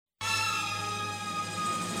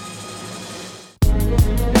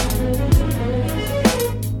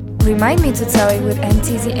Remind me to tell you with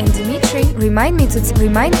Teezy and Dimitri. Remind me to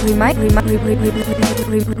remind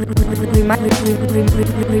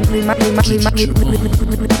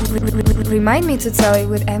me to tell you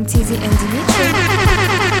with Teezy and Dimitri.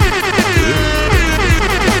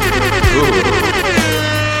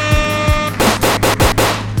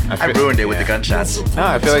 I ruined it with the gunshots. No,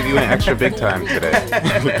 I feel like you went extra big time today.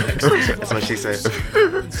 That's what she said. I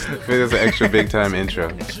feel it's an extra big time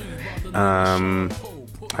intro.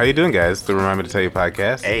 How you doing, guys? The Remind Me to Tell You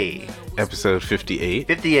podcast. Hey. Episode 58.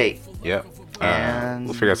 58. Yep. And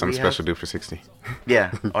we'll figure out something special to do for 60.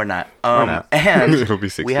 Yeah, or not. Or not. And it'll be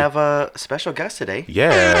 60. We have a special guest today.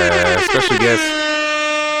 Yeah, special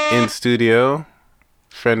guest in studio,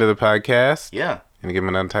 friend of the podcast. Yeah. Gonna give him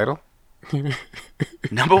another title?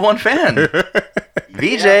 Number one fan,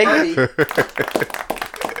 VJ.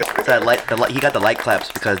 He got the light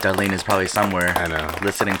claps because Darlene is probably somewhere. I know.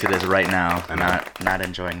 Listening to this right now, not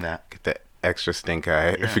enjoying that. Get the extra stink eye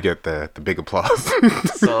if you get the big applause.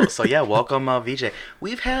 so yeah, welcome VJ.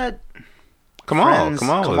 We've had Kamal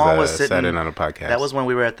was sitting, sat in on a podcast. That was when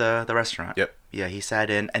we were at the restaurant. Yep. Yeah, he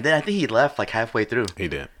sat in, and then I think he left like halfway through. He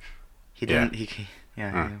did. He didn't. He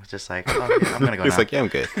was just like, oh, yeah, I'm gonna go. He's now. like, yeah, I'm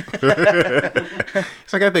good. He's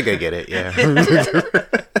like, I think I get it. Yeah,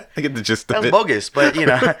 I get the gist of it. That's bogus, but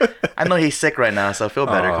I know he's sick right now, so I feel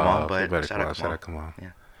better, Kamal. But shout out Kamal.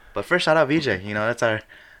 Yeah. But first, shout out VJ.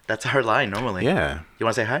 That's our line normally. Yeah. You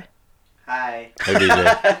want to say hi? Hi. Hey VJ.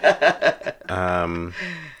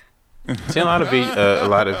 Seeing a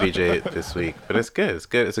lot of VJ this week, but it's good. It's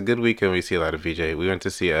good. It's a good week, and we see a lot of VJ. We went to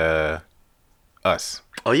see Us.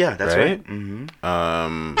 Oh yeah, that's right. Mm-hmm.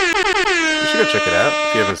 You should go check it out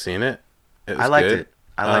if you haven't seen it. I liked it.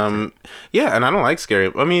 Yeah, and I don't like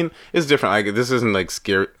scary. I mean, it's different. Like this isn't like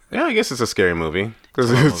scary. Yeah, I guess it's a scary movie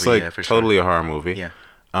because it's like totally a horror movie. Yeah.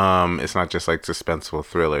 It's not just like suspenseful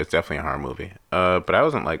thriller. It's definitely a horror movie. But I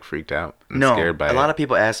wasn't like freaked out and scared by it. A lot of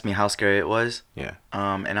people asked me how scary it was. Yeah.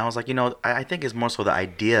 And I was like, I think it's more so the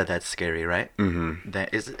idea that's scary, right? Mm-hmm.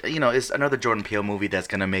 That is, it's another Jordan Peele movie that's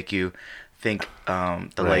gonna make you think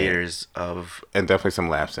the layers of, and definitely some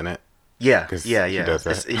laughs in it. Yeah. It's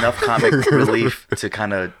enough comic relief to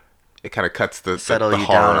kind of cuts the settle the you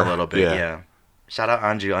horror down a little bit. Yeah. Shout out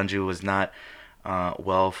Anju. Anju was not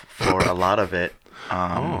well for a lot of it.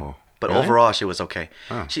 But really? Overall she was okay.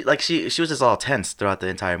 Oh. She was just all tense throughout the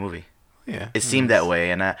entire movie. Yeah. It seemed that way,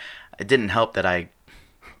 and it didn't help that I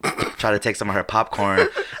tried to take some of her popcorn.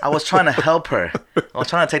 I was trying to help her. I was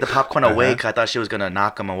trying to take the popcorn away because I thought she was gonna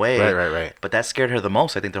knock them away. Right. But that scared her the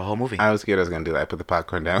most. I think the whole movie. I was scared I was gonna do that. I put the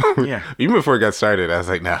popcorn down. Yeah. Even before it got started, I was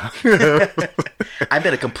like, nah. I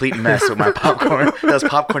made a complete mess with my popcorn. There was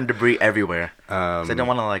popcorn debris everywhere. So I didn't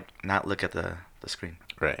want to not look at the screen.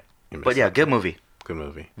 Right. But yeah, good movie. Good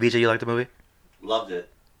movie. VJ, you liked the movie? Loved it.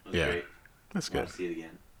 It was great. That's good. I want to see it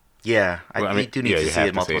again. Yeah, I do need to see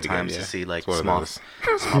it multiple times to see small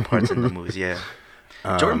parts in the movies. Yeah,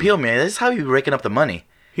 Jordan Peele, man, this is how he's raking up the money.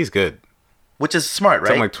 He's good, which is smart, right?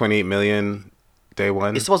 Something like 28 million day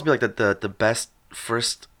one. It's supposed to be like the best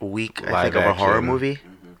first week I think of a horror movie,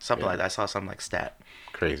 something like that. I saw something like stat.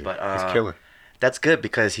 Crazy, but he's killing. That's good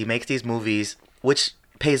because he makes these movies, which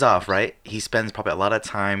pays off, right? He spends probably a lot of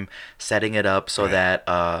time setting it up so that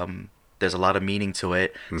there's a lot of meaning to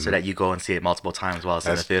it, so that you go and see it multiple times while it's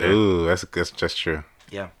in the theater. Ooh, that's just true.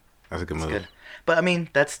 Yeah, that's a good movie. Good. But I mean,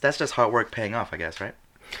 that's just hard work paying off, I guess, right?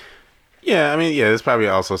 Yeah, I mean, there's probably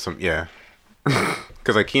also some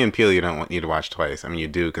because like Key and Peele, you don't want you to watch twice. I mean, you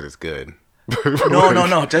do because it's good.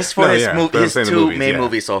 No, just for his two main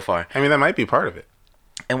movies so far. I mean, that might be part of it.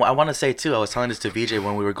 And I want to say too, I was telling this to VJ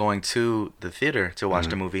when we were going to the theater to watch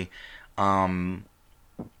the movie, The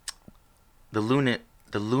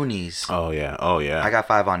Loonies. Oh yeah. I got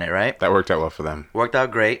 5 on it, right? That worked out well for them. Worked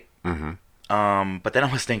out great. Mm-hmm. But then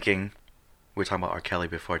I was thinking, we were talking about R. Kelly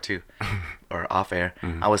before too, or off air.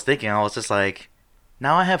 Mm-hmm. I was just like,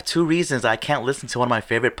 now I have 2 reasons I can't listen to one of my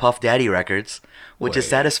favorite Puff Daddy records, which is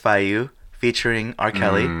 "Satisfy You" featuring R.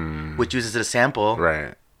 Kelly, which uses a sample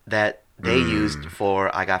that they used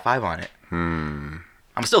for "I Got 5 on It."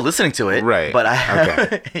 I'm still listening to it, right? But I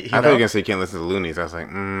thought you were gonna say you can't listen to the Loonies. I was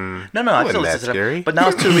like, no, I still listen to them. But now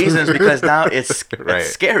it's 2 reasons because now it's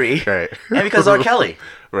scary, right? And because R. Kelly,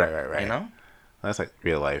 right. You know, that's like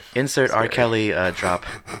real life. Insert R. Kelly drop.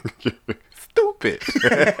 Stupid.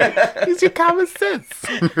 Use your common sense.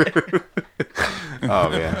 Oh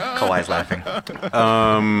man, Kawhi's laughing.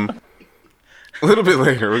 A little bit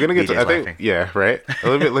later, we're gonna get to. I think, laughing. right. A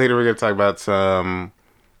little bit later, we're gonna talk about some,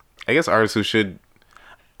 I guess, artists who should.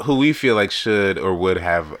 who we feel like should or would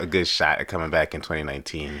have a good shot at coming back in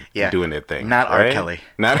 2019 and doing their thing. Not right? R. Kelly.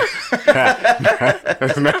 Not. That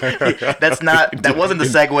wasn't the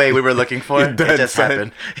segue we were looking for. It just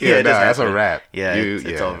happened. Yeah, that's a wrap. Yeah,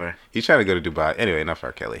 it's over. He's trying to go to Dubai. Anyway, enough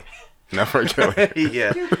R. Kelly. Enough R. Kelly.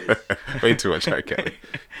 Yeah. Way too much R. Kelly.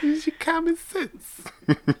 Use your common sense.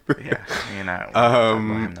 Yeah, you're not talking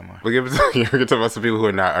about him no more. We're going to talk about some people who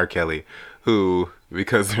are not R. Kelly, who,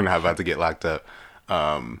 because they're not about to get locked up,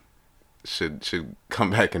 should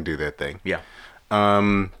come back and do their thing. Yeah.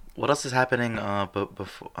 What else is happening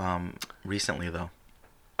recently, though?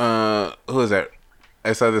 Who was that?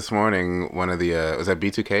 I saw this morning one of the, was that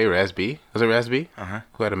B2K, Raz B? Was it Raz B? Uh-huh.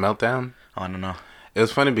 Who had a meltdown? Oh, I don't know. It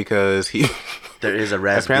was funny because there is a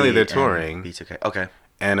Raz apparently B they're touring. B2K. Okay.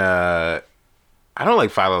 And I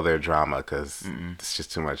don't follow their drama because it's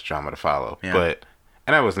just too much drama to follow. Yeah.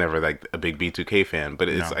 And I was never a big B2K fan, but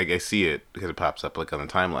it's I see it because it pops up on the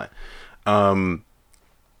timeline.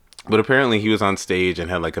 But apparently he was on stage and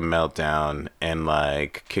had a meltdown and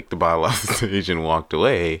kicked the bottle off the stage and walked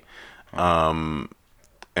away. And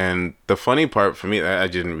the funny part for me, I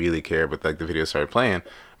didn't really care, but the video started playing.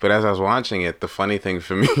 But as I was watching it, the funny thing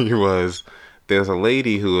for me was there's a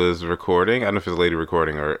lady who was recording. I don't know if it's a lady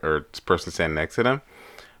recording or a person standing next to them.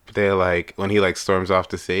 But they're when he storms off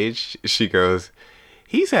the stage, she goes,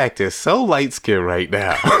 "He's acting so light skinned right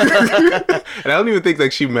now." And I don't even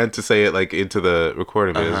think she meant to say it into the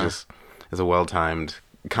recording, but it's a well timed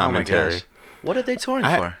commentary. Oh my gosh. What are they touring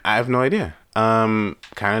for? I have no idea. Kind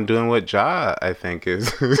of doing what Ja I think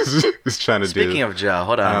is trying to do. Speaking of Ja,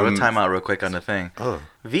 hold on, we'll time out real quick on the thing. Oh,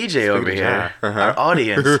 VJ over here, our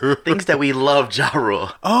audience thinks that we love Ja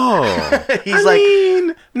Rule. Oh, he's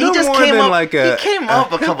he just came up. He came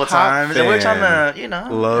up a couple times, and we're trying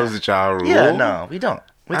to, loves Ja Rule. Yeah, no, we don't.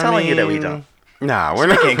 We're telling you that we don't. Nah, we're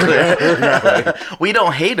not clear. We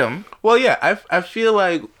don't hate him. Well, yeah, I feel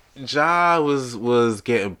like Ja was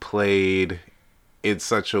getting played in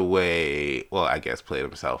such a way, well, I guess played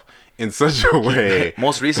himself in such a way.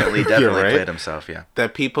 Most recently, definitely played himself, yeah.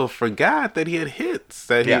 That people forgot that he had hits.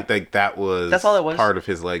 That that was that's all it was. Part of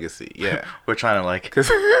his legacy. Yeah. We're trying to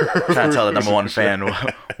trying to tell the number one fan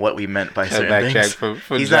what we meant by certain things. For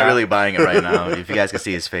he's not really buying it right now. If you guys can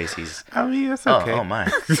see his face, he's. I mean, that's okay. Oh my.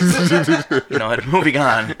 Moving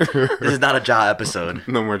on. This is not a Ja episode.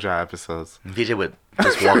 No more Ja episodes. VJ would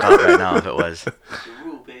just walk out right now if it was.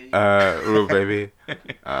 Rule baby.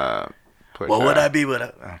 What would I be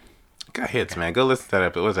without? Got hits, man. Go listen to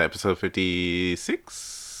that. What was that, episode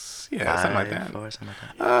 56? Yeah, something like that.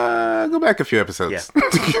 Go back a few episodes.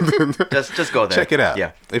 Yeah. just go there. Check it out.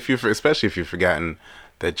 Yeah. Especially if you've forgotten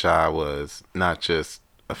that Ja was not just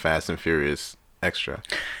a Fast and Furious extra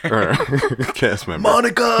or cast member.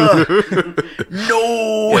 Monica.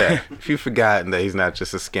 No. Yeah. If you've forgotten that he's not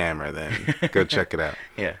just a scammer, then go check it out.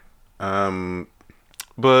 Yeah.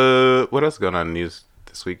 But what else is going on in the news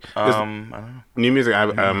this week? I don't know. New music.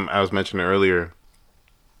 I was mentioning earlier.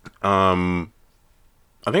 I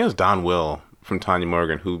think it was Don Will from Tanya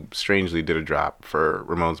Morgan who strangely did a drop for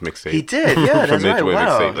Ramon's mixtape. He did, yeah, that's right.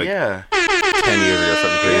 Wow, mixtape, yeah. 10 years ago,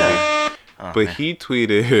 something crazy. Yeah. Oh, but man. he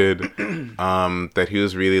tweeted that he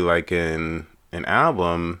was really liking an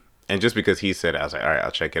album, and just because he said, I was like, all right,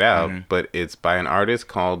 I'll check it out. Mm-hmm. But it's by an artist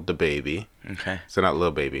called DaBaby. Okay. So not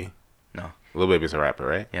Lil Baby. No. Lil Baby's a rapper,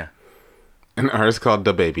 right? Yeah. An artist called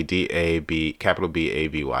DaBaby, DAB, capital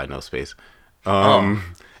BABY, no space.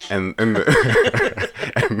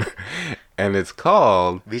 And it's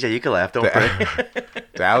called. VJ, you can laugh. Don't worry.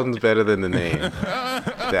 The album's better than the name.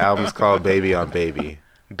 The album's called Baby on Baby.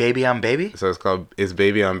 Baby on Baby? So it's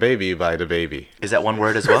Baby on Baby by DaBaby. Is that one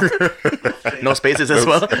word as well? No spaces as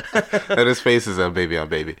well? No, there's spaces on Baby on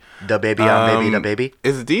Baby. DaBaby on Baby, DaBaby?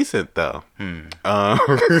 It's decent, though. I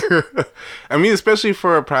mean, especially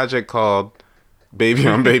for a project called Baby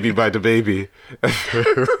on Baby by DaBaby.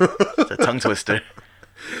 It's a tongue twister.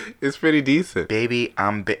 It's pretty decent. Baby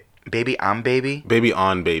on Baby? Baby on Baby. Baby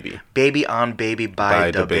on Baby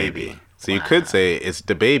by DaBaby. So you could say it's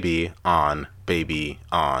DaBaby on Baby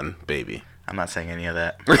on Baby. I'm not saying any of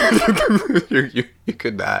that. you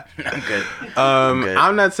could not. I'm good.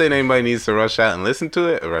 I'm not saying anybody needs to rush out and listen to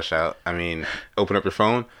it. Rush out. I mean, open up your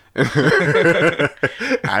phone.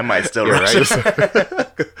 I might still rush.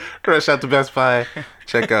 Right? Rush out to Best Buy.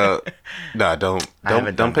 Check out. No, don't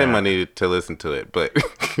pay money to listen to it. But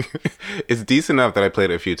it's decent enough that I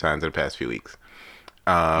played it a few times in the past few weeks.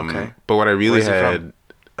 Okay. But what I really had,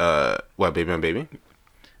 what, Baby on Baby?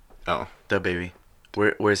 Oh, DaBaby.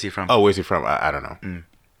 Where is he from? Oh, where's he from? I don't know.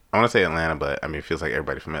 I want to say Atlanta, but I mean, it feels like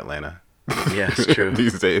everybody from Atlanta Yeah, it's true.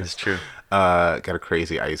 These days. It's true. Got a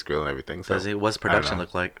crazy ice grill and everything. So Does it? What's production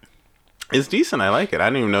look like? It's decent. I like it. I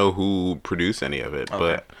don't even know who produced any of it,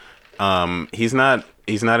 Okay. but he's not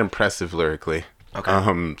impressive lyrically.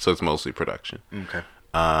 Okay. So it's mostly production. Okay.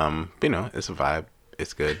 But, you know, it's a vibe.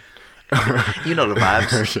 It's good. You know the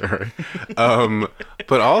vibes. Sure.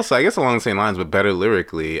 But also, I guess along the same lines, but better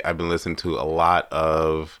lyrically, I've been listening to a lot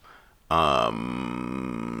of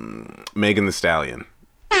Megan Thee Stallion.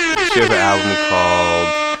 She has an album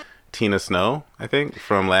called Tina Snow, I think,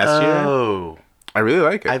 from last year. Oh. I really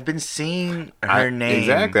like it. I've been seeing her name.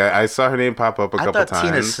 Exactly. I saw her name pop up a couple times. I thought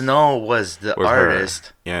Tina Snow was the artist.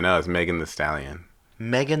 Her. Yeah, no, it's Megan Thee Stallion.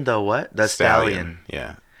 Megan the what? The Stallion.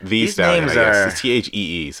 Yeah. The These Stallion, names I guess. are... It's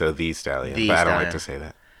Thee, so The Stallion. The but I don't Stallion. like to say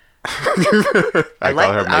that. I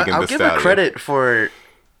call her Megan I'll Thee give Stallion. her credit for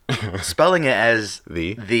spelling it as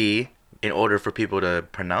The in order for people to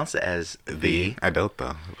pronounce it as the. I don't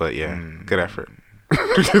though, but yeah, good effort.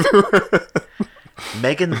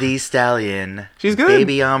 Megan Thee Stallion. She's good.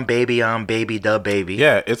 Baby on DaBaby.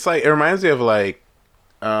 Yeah, it's like, it reminds me of like,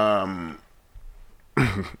 I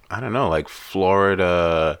don't know, like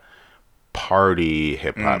Florida party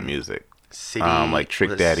hip hop music. City, like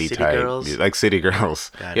Trick Daddy City type Girls? music, like City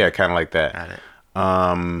Girls. Got Yeah, it. kind of like that. Got it.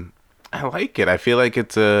 I like it. I feel like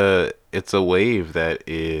it's a wave that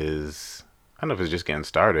is, I don't know if it's just getting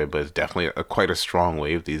started, but it's definitely quite a strong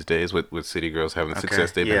wave these days with City Girls having the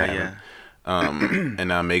success they've been having. And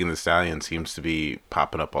now Megan Thee Stallion seems to be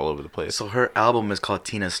popping up all over the place. So her album is called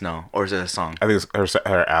Tina Snow, or is it a song? I think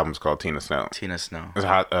her album's called Tina Snow. Tina Snow. There's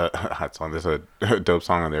a hot song. There's a dope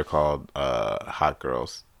song on there called Hot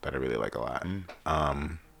Girls that I really like a lot. I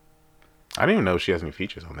don't even know if she has any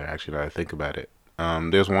features on there, actually, now that I think about it.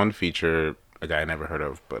 There's one feature, a guy I never heard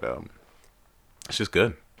of, but it's just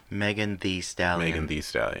good. Megan Thee Stallion. Megan Thee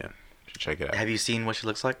Stallion. You should check it out. Have you seen what she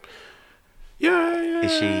looks like? Yeah.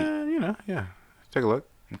 Is she... You know, yeah. Take a look.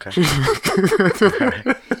 Okay.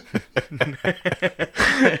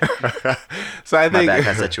 So I think... My bad,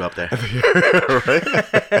 I set you up there. Right?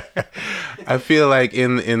 I feel like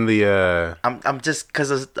in the... I'm just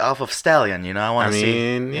because it's off of Stallion, you know. I want to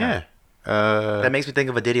see. I mean, yeah. That makes me think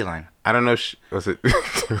of a Diddy line. I don't know. Was it?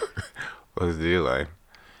 What was the deal like?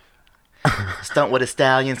 Stunt with a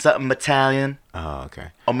stallion, something Italian, Oh, okay.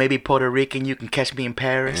 or maybe Puerto Rican. You can catch me in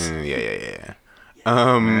Paris. Yeah.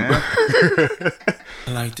 I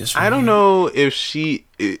like this. I don't know if she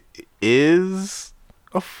is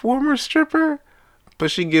a former stripper,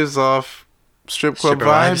 but she gives off strip club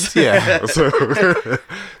Stripper vibes. vibes.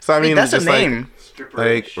 Yeah. So I mean, that's a just name.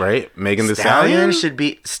 Like right, Megan Thee Stallion Stallion should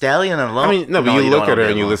be Stallion alone. I mean, no, but you look don't at her get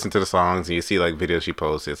and you along. listen to the songs and you see like videos she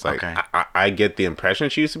posts. It's like Okay. I get the impression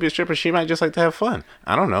she used to be a stripper. She might just like to have fun.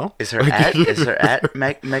 I don't know. Is her at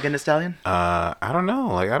Megan Thee Stallion? I don't know.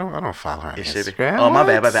 Like I don't follow her on It should be. Instagram. Oh, my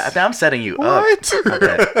bad. What? I'm setting you What? up.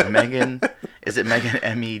 Okay. Megan. Is it Megan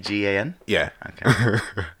Megan? Yeah. Okay.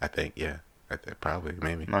 I think yeah. I think probably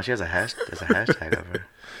maybe. No, she has a hash. There's a hashtag of her.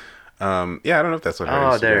 Yeah, I don't know if that's what her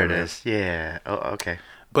Oh, there Instagram it is. Yeah. Oh, okay.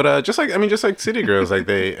 But just like City Girls, like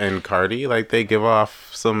they and Cardi, like they give off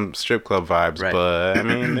some strip club vibes. Right. But I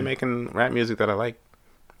mean, they're making rap music that I like.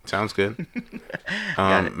 Sounds good.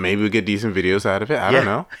 Got it. Maybe we get decent videos out of it. I Yeah. don't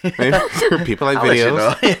know. Maybe people like I'll let you videos.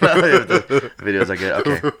 know. You know, if the videos are good.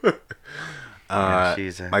 Okay. Yeah,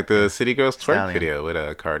 she's a Like the City Girls twerk stallion. video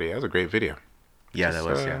with Cardi. That was a great video. Yeah, that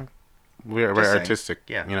was yeah. We're Just saying. artistic.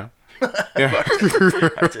 Yeah. You know. Yeah.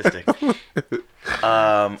 Artistic.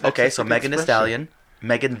 Okay, so Megan Thee Stallion.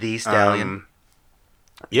 Megan Thee Stallion.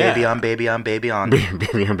 Yeah. Baby on. baby on baby the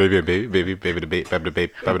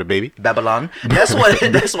baby Babylon. That's what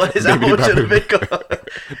his album should have been called.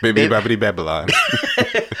 baby babbity Babylon.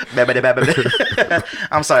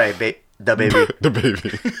 I'm sorry, DaBaby. The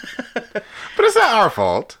baby. But it's not our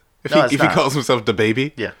fault if No, it's he not. calls himself the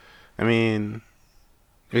baby. Yeah. I mean,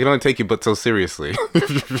 we can only take you but so seriously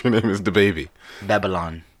if your name is the baby.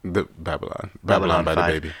 Babylon. The Babylon by 5. the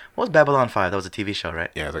baby. What was Babylon 5? That was a TV show, right?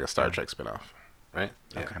 Yeah, it's like a Star Trek spinoff, right?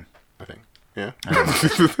 Yeah, Okay. I think. Yeah.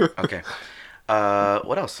 Okay.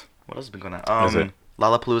 What else? What else has been going on? Is it?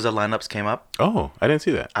 Lollapalooza lineups came up. Oh, I didn't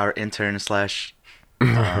see that. Our intern /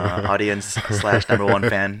 audience / #1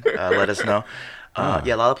 fan let us know. Yeah,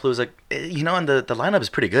 Lollapalooza. You know, and the lineup is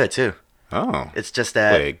pretty good too. Oh. It's just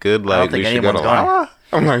that Wait, good. I Like don't think we should go to anyone's going. Lala?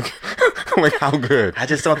 I'm like, how good? I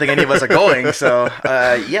just don't think any of us are going. So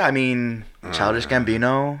yeah, I mean, Childish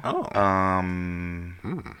Gambino.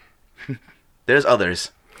 There's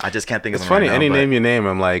others. I just can't think of It's them funny. right now, Any but- name you name,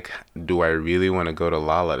 I'm like, do I really want to go to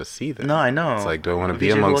Lala to see them? No, I know. It's like, do I want to be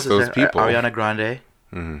VJ, who amongst else is those there? people? Ariana Grande.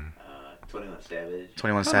 21 Savage.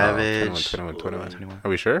 21 Savage. 21. Are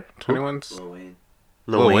we sure? 21's.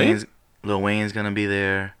 Lil Wayne. Lil Wayne's gonna be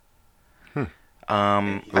there.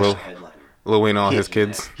 Lil Wayne, all his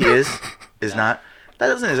kids. He is not. That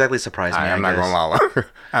doesn't exactly surprise me. I'm not gonna lie.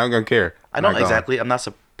 I'm gonna care. I'm not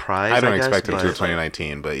surprised. I don't guess, expect him to but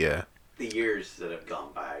 2019, but yeah. The years that have gone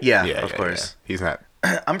by. Yeah, of course. Yeah. He's not.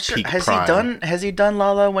 I'm sure. Peak Has prime. he done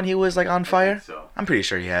Lala when he was like on fire? So. I'm pretty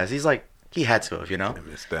sure he has. He had to have, you know. I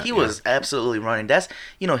missed that, He was absolutely running. That's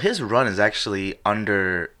his run is actually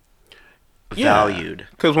undervalued.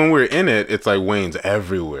 Because when we're in it, it's like Wayne's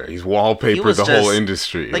everywhere. He's wallpapered the whole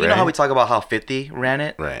industry. Like right? you know how we talk about how 50 ran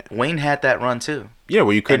it? Right. Wayne had that run too. Yeah,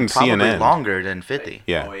 well you couldn't see an probably end. longer than 50.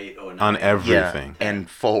 Yeah. 08, 09. On everything. Yeah, and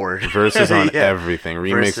forward. Verses on Yeah. everything.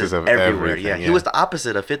 Remixes Versus of everywhere. everything. Yeah. He was the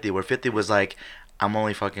opposite of 50, where 50 was like, I'm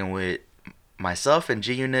only fucking with myself and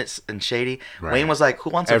G Units and Shady. Right. Wayne was like,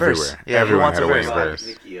 who wants a Everywhere. verse? Yeah, Everyone who wants had a a Wayne verse? verse.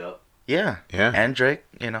 Nicki up. Yeah. Yeah. And Drake,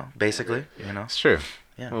 basically, It's true.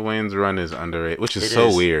 Yeah. Well, Wayne's run is underrated, which is It so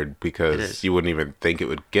is. weird It because is. you wouldn't even think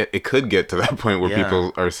it could get to that point where Yeah.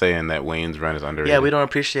 people are saying that Wayne's run is underrated. Yeah, we don't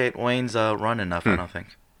appreciate Wayne's run enough, I don't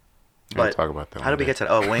think. We'll But talk about that. how did we one get to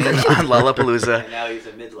that? Oh, Wayne on Lollapalooza. And now he's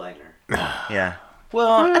a midliner. Yeah.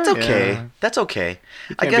 Well, that's okay. Yeah. That's okay. day.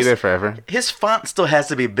 I Can't guess be there forever. his font still has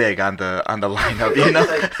to be big on the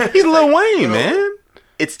lineup, He's Lil Wayne, man.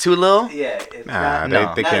 It's too little. Yeah, it's Nah, not.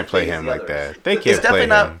 No. they Not can't as play big as him the like others. that. They It's can't play definitely him.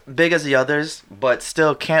 not big as the others, but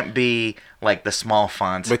still can't be like the small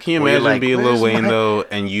font. But can you where you're imagine like, being Lil "Where's Wayne my-" though,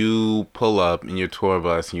 and you pull up in your tour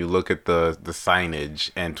bus and you look at the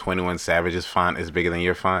signage, and 21 Savage's font is bigger than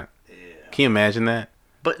your font? Yeah. Can you imagine that?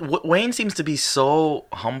 But Wayne seems to be so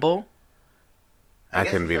humble. I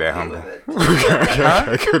guess couldn't be he's that okay humble. with it.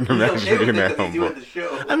 I couldn't He's imagine okay with being it that 'cause he's doing humble. the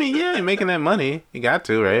show. I mean, yeah, you're making that money. You got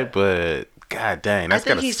to, right? But god dang, that's I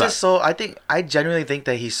think gotta he's suck. just so. I genuinely think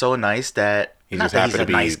that he's so nice that He not just that he's happened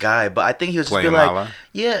a to be nice guy, but I think he'll just be playing like, Lala?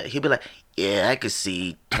 yeah, he'll be like, yeah, I could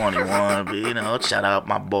see 21, but shout out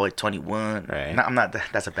my boy 21. Right. No, I'm not.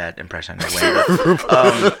 That's a bad impression. Anyway,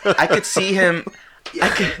 but, I could see him.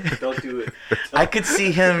 Don't do it. I could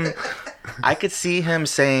see him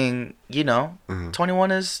saying,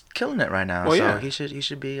 21 is killing it right now. Well, so yeah. he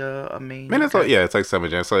should be a main. Man, it's like, yeah, it's like Summer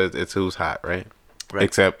Jam. So it's who's hot, right? Right.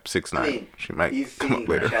 Except 6ix9ine. I mean, She might he's come seen up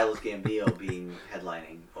later. Childish Gambino being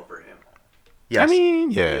headlining over him. Yes. I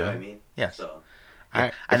mean, yeah. You know what I mean? Yes. So,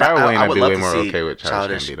 If And I were Wayne, I'd would be love way to more see okay with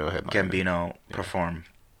Childish Childish Gambino headlining. Gambino perform,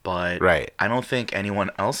 but Right. I don't think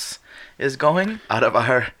anyone else is going out of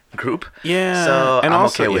our group. Yeah, So and I'm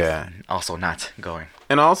also- okay with yeah. also not going.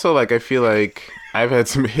 And also, like, I feel like I've had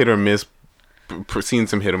some hit or miss, seen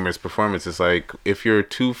some hit or miss performances. Like, if you're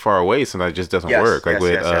too far away, sometimes it just doesn't Yes, work. Like yes,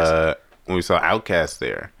 with yes. when we saw Outkast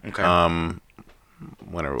there. Okay.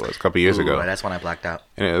 Whenever it was, a couple years Ooh, ago. that's when I blacked out.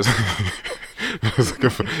 And it was, it was like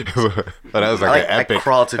but that was like an I epic.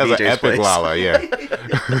 crawled to that was an VJ's epic place. Lala, yeah.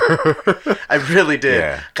 I really did.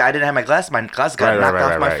 Yeah. I didn't have my glass. My glass got knocked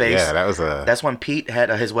off my face. Yeah, that was a. That's when Pete had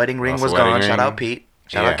his wedding ring Lost was the wedding gone. Shout ring. out Pete.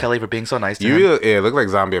 Shout Yeah. out Kelly for being so nice to You him. really, yeah, it looked like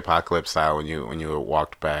zombie apocalypse style when you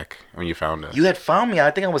walked back when you found us. You had found me.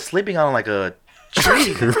 I think I was sleeping on like a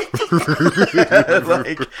tree.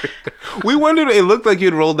 Like, We wondered. It looked like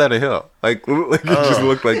you'd rolled down a hill. Like it just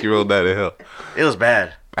looked like you rolled down a hill. it was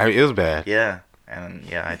bad. I mean, it was bad. Yeah. And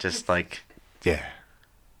yeah, I just like Yeah.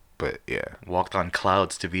 But yeah. walked on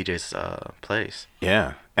clouds to VJ's place.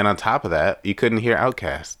 Yeah. And on top of that, you couldn't hear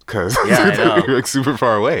Outkast because Yeah, I know. you were like super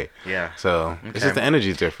far away. Yeah. So it's Okay. just the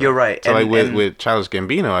energy's different. You're right. So And- like and- with Childish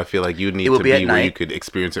Gambino, I feel like you'd need It would to be at be where you night. could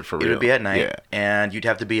experience it for real. It would be at night, Yeah. and you'd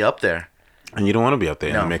have to be up there. And you don't want to be up there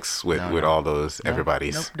in No. the mix with No. all those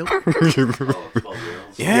everybody's. Nope. oh, 12 girls.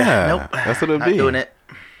 Yeah. Nope. That's what it'd Not be. doing it.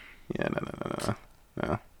 Yeah.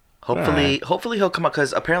 No. Hopefully he'll come up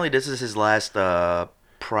because apparently this is his last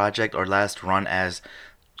project or last run as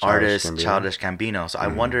Childish artist Gambino. Childish Gambino. So I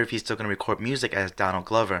wonder if he's still gonna record music as Donald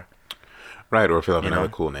Glover. Right, or if he'll have You another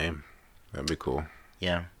know? cool name. That'd be cool.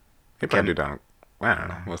 Yeah, He'd probably do Donald. I don't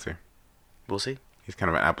know. We'll see. we'll see. He's kind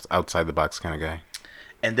of an outside the box kind of guy.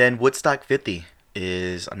 And then Woodstock 50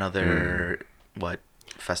 is another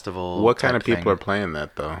festival. What kind type of people thing. are playing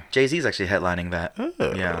that though? Jay-Z's actually headlining that.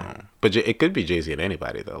 Yeah. But it could be Jay-Z at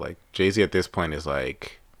anybody though. Like Jay-Z at this point is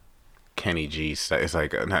like Kenny G. It's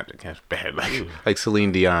like not bad, like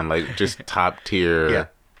Celine Dion, like just top tier. Yeah.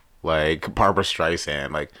 Like Barbara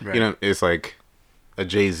Streisand, like Right. it's like a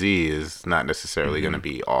Jay-Z is not necessarily going to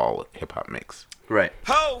be all hip hop mix. Right.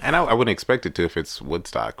 And I wouldn't expect it to if it's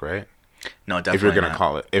Woodstock, right? No, definitely. If you're gonna not.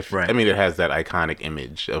 call it, Right. I mean, it has that iconic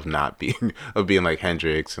image of not being like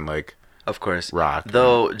Hendrix and like Of course. rock,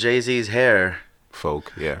 Though Jay-Z's hair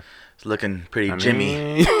folk, yeah. It's looking pretty I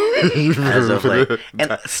Jimmy mean, as of late.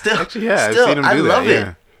 And still, actually, yeah, I've still, seen him I do love that.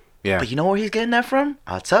 it. Yeah. But you know where he's getting that from?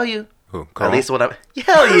 I'll tell you. Who, At Cole? least what I.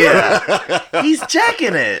 Hell yeah, he's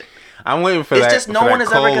jacking it. I'm waiting for It's that. just no for one that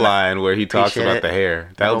is ever Cole gonna- line where he talks Appreciate about it. the hair.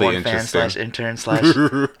 That'll Number be one interesting.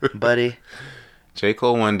 fan/intern/ buddy. J.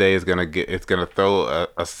 Cole one day is gonna throw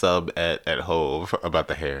a sub at Hove about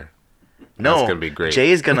the hair. No, That's gonna be great.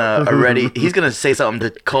 Jay's he's gonna say something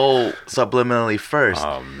to Cole subliminally first.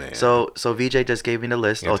 Oh man. So VJ just gave me the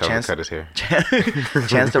list. Yeah, Oh, tell him Chance, to cut his hair.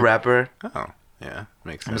 Chance the Rapper. Oh, yeah,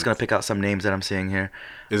 makes sense. I'm just gonna pick out some names that I'm seeing here.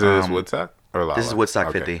 Is this Woodstock or Lala? This is Woodstock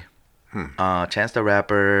Okay. 50. Chance the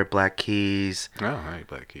Rapper, Black Keys. Oh, all right,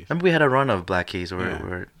 Black Keys. Remember we had a run of Black Keys. Yeah.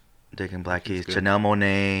 We're digging Black Keys. good. Janelle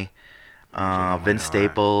Monáe, Vince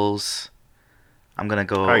Staples. I'm gonna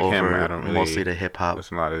go I can't- over I don't really mostly the hip hop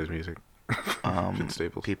Listen to a lot of his music. Vince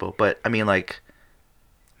Staples. people, but I mean like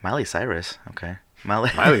Miley Cyrus. Okay,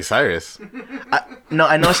 Miley Cyrus. No,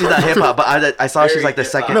 I know she's not hip hop, but I saw she's Very like the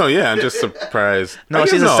hip-hop. second. No, yeah, I'm just surprised. No, I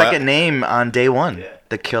guess she's the no, second name on day one. Yeah.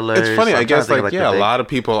 The Killers. It's funny. I I'm trying guess to think like of, yeah, the a big- lot of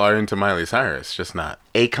people are into Miley Cyrus, just not.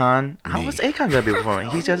 Akon. How Me. was Akon gonna be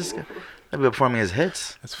performing? He's just gonna be performing his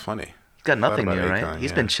hits. That's funny. He's got nothing about new, right? Akon,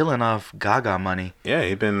 He's yeah. been chilling off Gaga money. Yeah,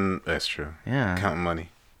 he's been. That's true. Yeah. Counting money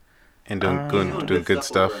and doing Doing good good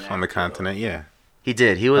stuff stuff over on the in Africa, continent. Yeah, He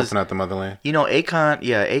did. He was. helping out the motherland. You know,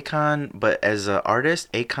 Akon. But as an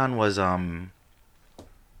artist, Akon was.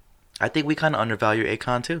 I think we kind of undervalue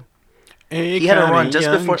Akon too. He had a run just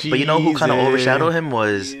before, but you know who kind of overshadowed him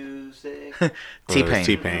was Music. T-Pain.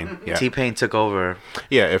 T-Pain. Yeah. T-Pain took over.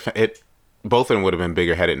 Yeah, if it both of them would have been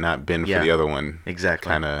bigger had it not been Yeah. for the other one. Exactly.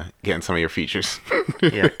 Kind of getting some of your features.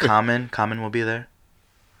 Yeah, Common will be there.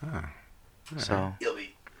 So You'll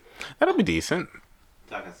be That'll be decent.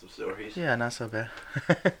 talking some stories. yeah, not so bad.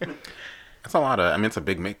 That's a lot of. I mean, it's a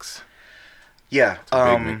big mix. Yeah,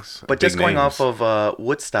 a big mix, but big just going names. off of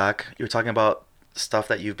Woodstock, you were talking about stuff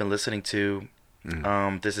that you've been listening to.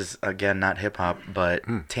 This is again not hip hop, but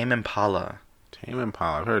Tame Impala. Tame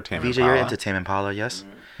Impala. I've heard Tame VJ, Impala. you're into Tame Impala, yes?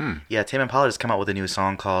 Yeah, Tame Impala just come out with a new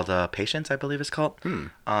song called Patience, I believe it's called.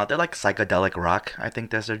 They're like psychedelic rock, I think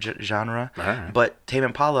that's their genre. Alright. But Tame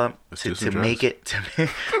Impala, Let's do to some make drugs. it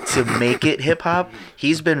to make it hip hop,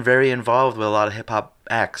 he's been very involved with a lot of hip hop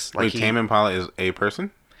acts. Like Wait, Tame Impala is a person?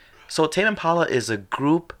 So Tame Impala is a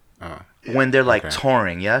group Oh. when they're like Okay.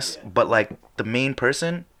 touring, yes, but like the main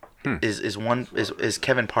person is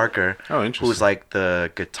Kevin Parker, Oh, interesting. who's like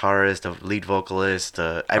the guitarist, the lead vocalist,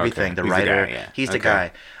 everything, the He's the writer. guy, yeah. He's the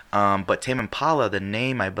Okay. guy. But Tame Impala, the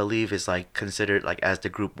name I believe is like considered like as the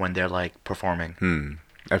group when they're like performing.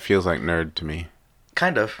 That feels like nerd to me.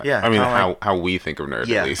 Kind of, yeah. I mean, kinda like- how we think of nerd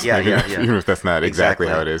Yeah, at least. yeah, Like, yeah, yeah. Even if that's not exactly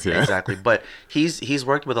how it is. Yeah. Exactly. But he's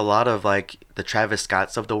worked with a lot of like the Travis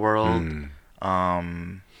Scotts of the world.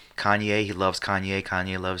 Kanye, he loves Kanye.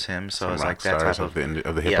 Kanye loves him. So Some it's rock like that stars type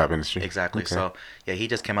of the hip hop industry. Exactly. Okay. So yeah, he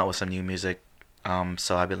just came out with some new music.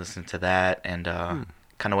 So I've been listening to that and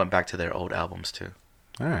kind of went back to their old albums too.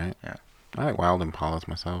 All right. Yeah. I like Wild Impalas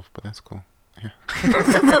myself, but that's cool. Yeah.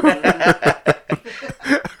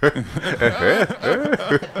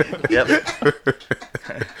 Yep.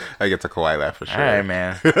 I get the Kawhi laugh for sure. All right,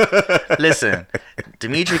 man. Listen,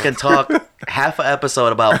 Dimitri can talk half an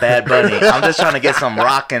episode about Bad Bunny. I'm just trying to get some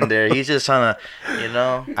rock in there. He's just trying to, you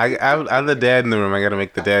know. I'm the dad in the room. I gotta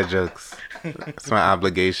make the dad jokes. It's my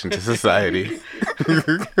obligation to society.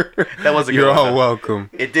 That was a good You're one. all welcome.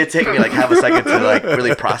 It did take me like half a second to like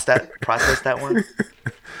really process that one.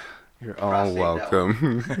 You're all Prostate that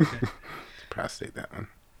welcome. Prostate that one.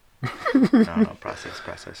 No,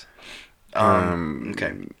 process.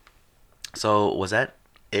 Okay. So was that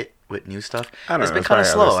it with new stuff? I don't It's know. been There's kind of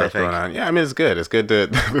probably other slow, I stuff going think. on. Yeah, I mean it's good. It's good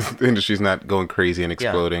that the industry's not going crazy and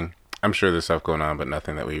exploding. I'm sure there's stuff going on, but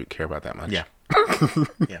nothing that we care about that much. Yeah.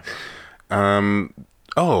 Yeah.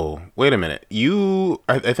 Oh, wait a minute.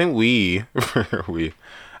 I think I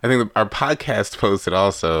think our podcast posted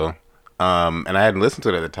also, and I hadn't listened to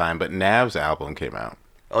it at the time, but Nav's album came out.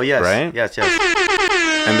 Oh yes. Right? Yes.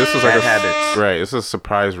 And this was Bad like Habits. Right. This was a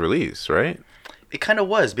surprise release, right? It kind of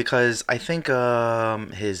was because I think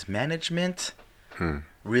his management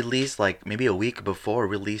released like maybe a week before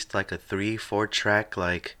released like a 3-4 track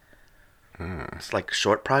like it's like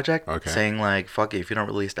short project saying like fuck it, if you don't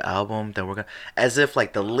release the album then we're gonna, as if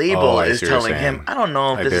like the label I is see what you're telling him. saying. I don't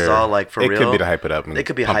know if Like this is they're- all like for it real. could be to hype it up and It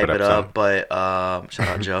could be pump hype it up, some. but shout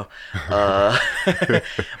out Joe.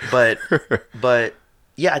 But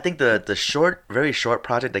yeah, I think the very short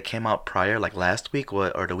project that came out prior, like last week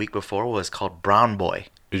or the week before, was called Brown Boy.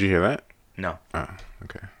 Did you hear that? No. Oh,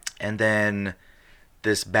 okay. And then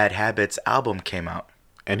this Bad Habits album came out.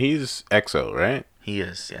 And he's EXO, right? He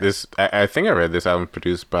is. Yeah. I think I read this album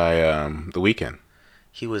produced by The Weeknd.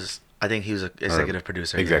 I think he was an executive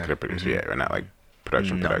producer. Executive producer, yeah, or not like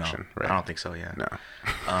production. No. Right? I don't think so. Yeah.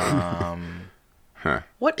 No.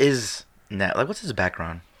 What is Nav? Like, what's his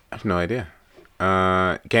background? I have no idea.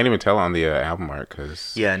 Can't even tell on the album art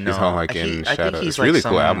because he's all like in shadow. It's really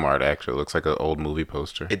cool album art. Actually, it looks like an old movie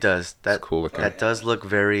poster. It does. That's cool looking. That does look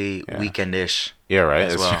very Weekend-ish. Yeah, right.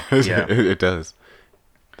 As well. Yeah, it does.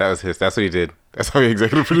 That's what he did. That's how he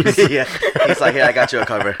executive produced. Yeah, he's like, hey, I got you a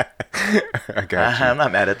cover. I got you. I'm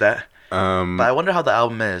not mad at that. But I wonder how the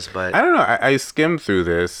album is. But I don't know. I skimmed through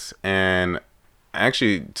this and I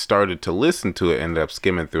actually started to listen to it. Ended up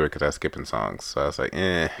skimming through it because I was skipping songs. So I was like,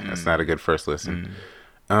 that's not a good first listen.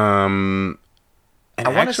 And I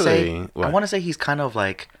want to say he's kind of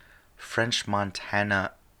like French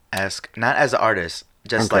Montana-esque, not as an artist,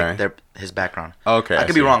 just like his background. Okay, I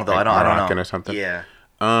could be wrong though. Like I don't know. Or something. Yeah.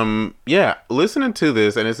 Yeah. Listening to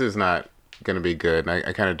this, and this is not gonna be good. And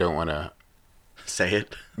I kind of don't want to say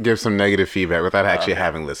it. Give some negative feedback without actually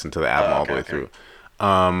having listened to the album all the way through.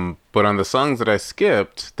 But on the songs that I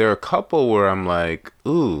skipped, there are a couple where I'm like,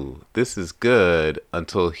 ooh, this is good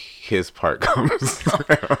until his part comes.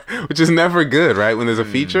 Which is never good, right? When there's a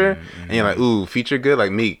feature and you're like, ooh, feature good,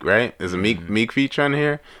 like Meek, right? There's a Meek feature on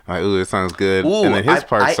here. I'm like, ooh, this song's good. Ooh, and then his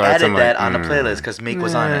part starts. I added I'm that like, on the playlist because Meek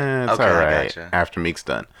was on it. It's okay, all right. I gotcha. After Meek's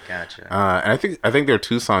done. Gotcha. And I think there are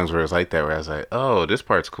two songs where it's like that, where I was like, oh, this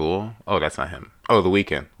part's cool. Oh, that's not him. Oh, The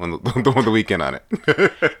Weeknd. The one with The Weeknd on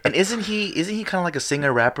it. And isn't he kind of like a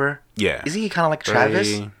singer rapper? Yeah. Isn't he kind of like Travis?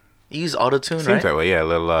 He uses autotune, right? Seems that way, yeah. A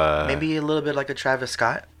little, maybe a little bit like a Travis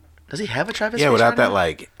Scott. Does he have a Travis? Yeah, without that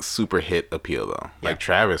like super hit appeal though. Yeah. Like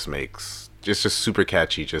Travis makes just super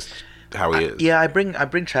catchy, just how he is. Yeah, I bring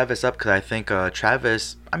Travis up because I think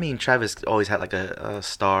Travis. I mean, Travis always had like a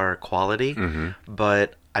star quality,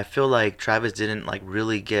 but I feel like Travis didn't like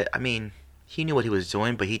really get. I mean, he knew what he was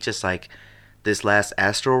doing, but he just like this last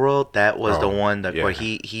Astroworld. That was the one that where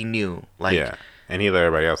he knew like. Yeah. And he let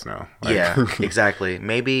everybody else know. Like, yeah, exactly.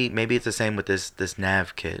 Maybe it's the same with this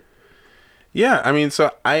Nav kid. Yeah, I mean,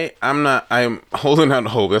 so I'm holding out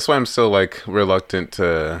hope. That's why I'm so like reluctant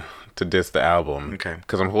to diss the album. Okay.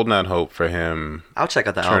 Because I'm holding out hope for him. I'll check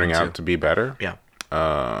out the turning album out to be better. Yeah.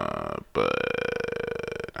 But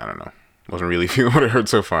I don't know. Wasn't really feeling what I heard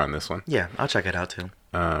so far on this one. Yeah, I'll check it out too.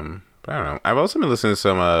 But I don't know. I've also been listening to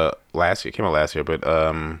some last year. It came out last year, but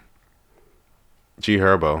G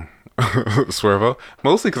Herbo. Swervo,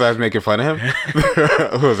 mostly because I was making fun of him.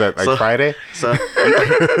 What was that, like Friday? So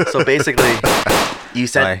basically, you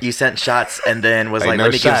sent shots and then was like, no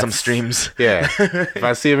let me give shots. some streams. Yeah. If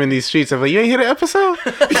I see him in these streets, I'm like, you ain't hear the episode?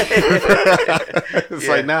 It's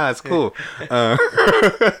like, nah, it's cool. No,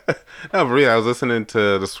 but really, I was listening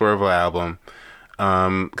to the Swervo album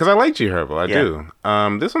because I like G Herbo. I do.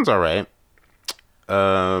 This one's all right.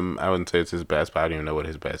 I wouldn't say it's his best, but I don't even know what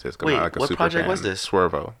his best is. Wait, like what project was this?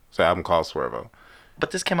 Swervo. It's an album called Swervo.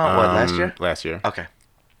 But this came out, last year? Last year. Okay.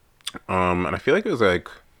 And I feel like it was like,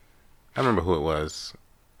 I remember who it was.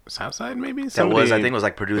 Southside, maybe? I think it was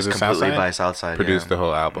like produced completely by Southside. Produced the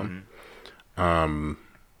whole album. And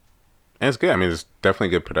it's good. I mean, there's definitely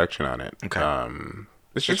good production on it. Okay.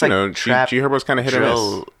 It's just, like G Herbo's kind of hit or miss.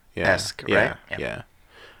 Drill-esque, right? Yeah.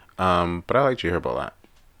 But I like G Herbo a lot.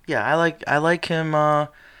 Yeah, I like him. I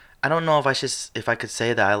don't know if I could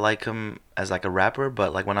say that I like him as like a rapper,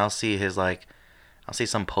 but like when I'll see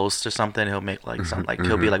some posts or something, he'll make like some like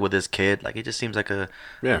he'll be like with his kid. Like he just seems like a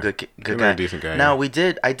good guy. A decent guy. Now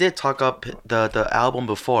I did talk up the album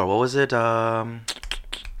before. What was it? I don't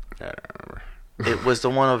remember. It was the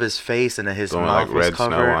one of his face and then his like mouth was red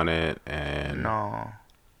covered. snow on it and No. I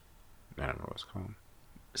don't know what it's called.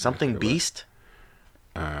 Something Beast.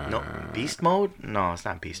 No, Beast Mode? No, it's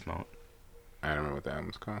not Beast Mode. I don't remember what the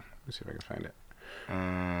album's called. Let's see if I can find it.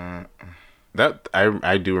 That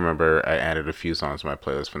I do remember. I added a few songs to my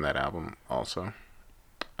playlist from that album also.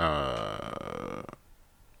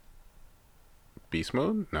 Beast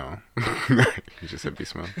Mode? No, you just said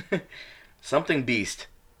Beast Mode. Something Beast,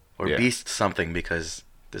 or Beast something because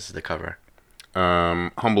this is the cover.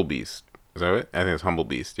 Humble Beast. Is that it? I think it's Humble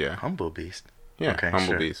Beast. Yeah. Humble Beast. Yeah. Okay, Humble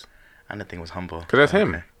sure. Beast. I didn't think it was humble. Because that's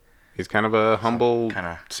him. Okay. He's kind of a humble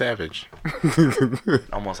savage.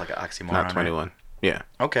 Almost like an oxymoron. Not 21. Right? Yeah.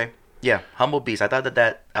 Okay. Yeah, Humble Beast. I thought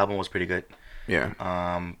that album was pretty good. Yeah.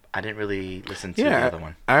 I didn't really listen to the other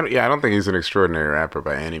one. I don't think he's an extraordinary rapper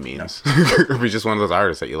by any means. No. He's just one of those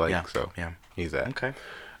artists that you like. Yeah. So yeah, he's that. Okay.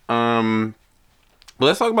 But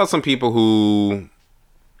let's talk about some people who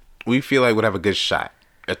we feel like would have a good shot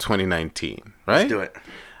at 2019, right? Let's do it.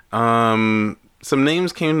 some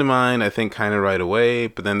names came to mind, I think, kind of right away.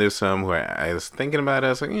 But then there's some who I was thinking about it. I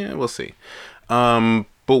was like, yeah, we'll see. But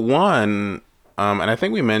one, and I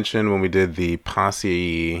think we mentioned when we did the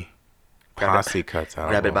Posse Cuts album.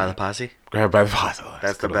 Grab It by the Posse? Grab It by the Posse. Oh, That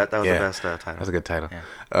was the best title. That's a good title.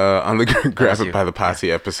 Yeah. On the Grab It by the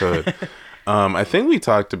Posse episode, I think we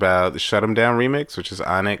talked about the Shut 'Em Down remix, which is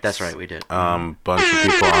Onyx. That's right, we did. Bunch of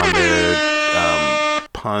people on there,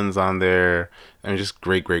 puns on there, and just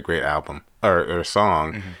great album or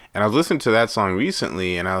song. Mm-hmm. And I was listening to that song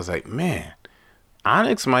recently, and I was like, man,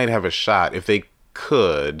 Onyx might have a shot if they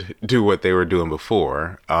could do what they were doing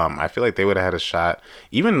before. I feel like they would have had a shot,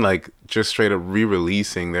 even like just straight up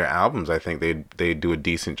re-releasing their albums. I think they do a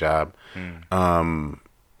decent job.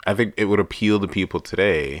 I think it would appeal to people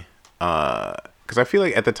today, because I feel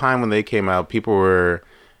like at the time when they came out, people were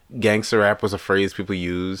gangster rap was a phrase people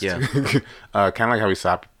used. Yeah. Kind of like how we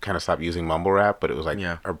stopped using mumble rap, but it was like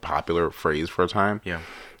a popular phrase for a time. Yeah.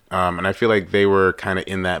 And I feel like they were kind of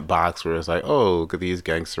in that box where it's like, oh, look at these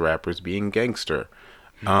gangster rappers being gangster.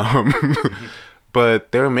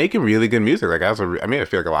 But they were making really good music. Like I feel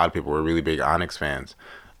like a lot of people were really big Onyx fans.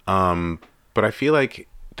 But I feel like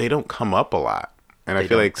they don't come up a lot. And I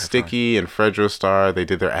feel like Sticky and Fredro Starr, they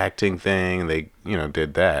did their acting thing. They,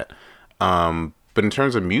 did that. But in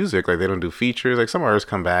terms of music, like they don't do features. Like some artists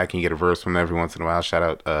come back and you get a verse from them every once in a while.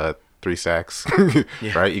 Shout out 3 Sacks,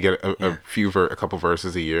 right? You get a couple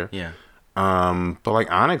verses a year. Yeah. But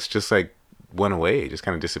like Onyx just like went away, just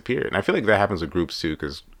kind of disappeared. And I feel like that happens with groups too,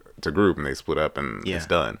 because it's a group and they split up and it's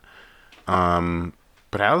done.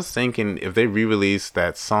 But I was thinking if they re-released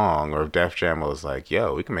that song, or if Def Jam was like,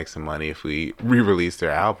 yo, we can make some money if we re-release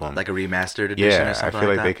their album. Like a remastered edition or something I feel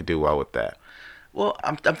like that. they could do well with that. Well,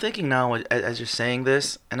 I'm thinking now as you're saying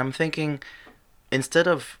this, and I'm thinking instead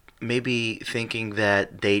of maybe thinking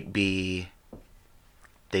that they'd be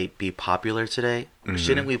popular today,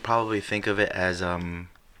 shouldn't we probably think of it as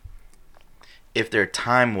if their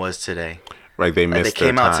time was today? Like they missed their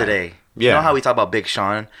came time. out today. Yeah. You know how we talk about Big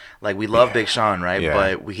Sean? Like we love Big Sean, right?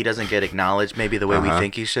 Yeah. But he doesn't get acknowledged maybe the way we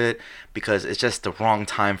think he should, because it's just the wrong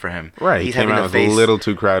time for him. Right. He's he came having out to was face a little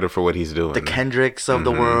too crowded for what he's doing. the Kendricks of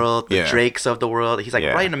the world, the Yeah. Drakes of the world. He's like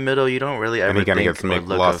right in the middle. You don't really ever and he kind of think gets or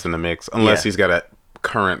look lost of- in the mix, unless he's got a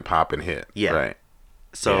current pop and hit. Yeah. Right.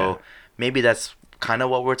 So maybe that's kind of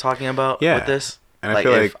what we're talking about with this. And I like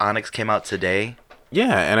feel if like Onyx came out today.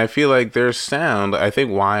 Yeah, and I feel like their sound, I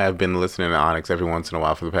think why I've been listening to Onyx every once in a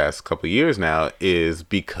while for the past couple of years now is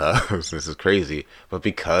because, this is crazy, but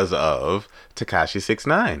because of Tekashi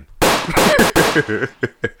 6ix9ine.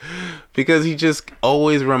 Because he just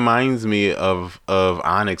always reminds me of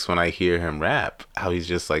Onyx when I hear him rap. How he's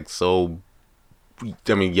just like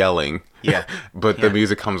yelling. Yeah. But the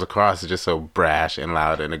music comes across as just so brash and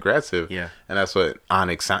loud and aggressive. Yeah. And that's what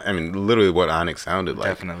Onyx literally what Onyx sounded like.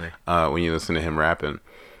 Definitely. When you listen to him rapping.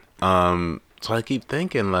 So I keep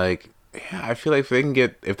thinking like, yeah, I feel like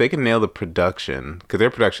if they can nail the production, because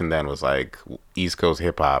their production then was like East Coast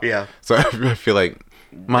hip hop. Yeah. So I feel like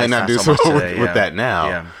might That's not do not so so much with, today, with that now.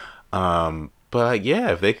 Yeah. But like,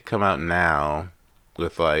 yeah, if they could come out now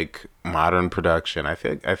with like modern production, I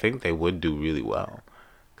think they would do really well.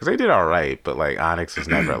 Because they did all right, but like Onyx is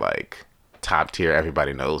never like top tier.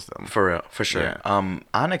 Everybody knows them. For real, for sure. Yeah.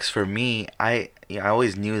 Onyx for me, I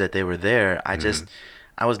always knew that they were there. I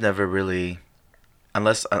was never really,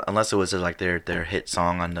 unless it was like their hit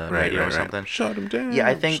song on the radio or something. Shut 'em down. Yeah,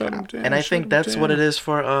 I think, shut 'em down, and I shut think 'em that's down. what it is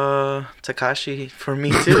for Tekashi for me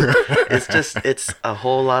too. it's a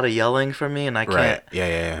whole lot of yelling for me, and I can't. Right.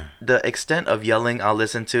 Yeah. The extent of yelling I'll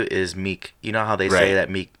listen to is Meek. You know how they say that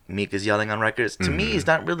Meek is yelling on records. To me, he's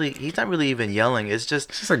not really even yelling. It's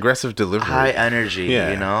just aggressive delivery, high energy.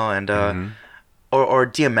 Yeah. You know, and or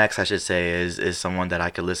DMX, I should say, is someone that I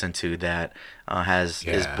could listen to that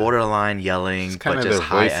is borderline yelling, but just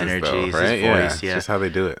high energy. Though, It's right? his voice, It's just how they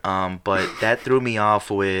do it. But that threw me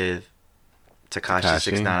off with Tekashi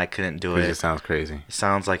 6ix9ine. I couldn't do It it. just sounds crazy. It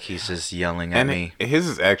sounds like he's just yelling at me. His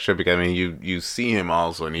is extra because you see him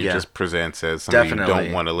also, and he just presents as somebody you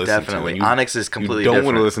don't want to listen to. And Onyx is completely you don't different.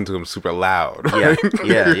 want to listen to him super loud. Right?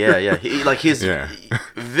 Yeah. He's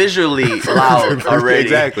visually loud already.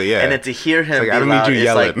 Exactly, yeah. And then to hear him It's like, be I don't loud, need you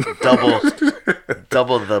yelling. It's like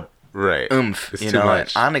double the right. oomph. It's you too know,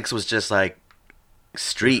 much. And Onyx was just like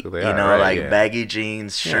street, They are, right, baggy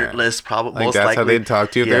jeans, shirtless, probably like most that's likely. how they'd talk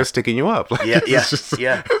to you if they're sticking you up. Like, Yeah. It's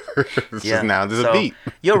just now there's a beat.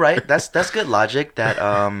 You're right. That's good logic. That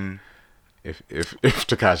If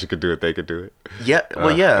Tekashi could do it, they could do it. yeah.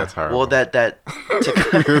 Well, yeah. That's horrible. Well, that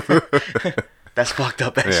that's fucked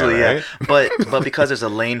up actually. Yeah, Yeah. right? But because there's a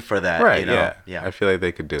lane for that. Right. You know? Yeah. I feel like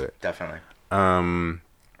they could do it. Definitely.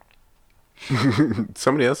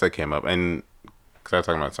 Somebody else that came up, and because I was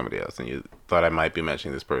talking about somebody else, and you thought I might be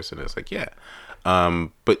mentioning this person. It's like, yeah.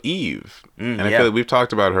 But Eve, and I feel like we've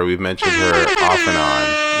talked about her. We've mentioned her off and on.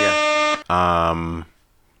 Yeah.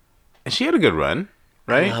 And she had a good run,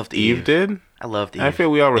 right? I loved Eve did. I loved Eve. I feel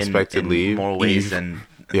we all respected in Eve. more ways Eve. than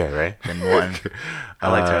right. than one.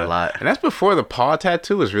 I liked her a lot. And that's before the paw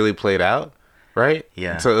tattoo was really played out, right?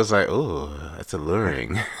 Yeah. So it was like, oh, that's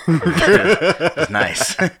alluring. It's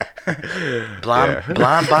nice. Blonde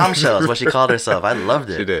bombshells, what she called herself. I loved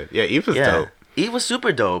it. She did. Yeah, Eve was dope. Eve was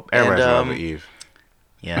super dope. Everybody's and loved Eve.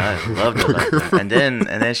 Yeah, I loved her. And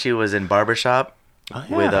then she was in Barbershop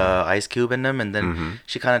with Ice Cube in them, and then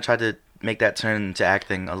she kind of tried to make that turn into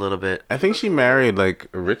acting a little bit. I think she married like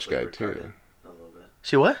a rich guy too.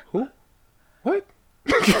 She what? Who? What?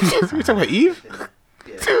 You talking about Eve?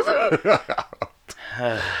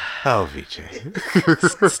 Oh, VJ.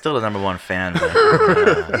 Still the #1 fan. But,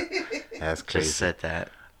 that's crazy. just said that.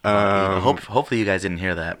 Hopefully you guys didn't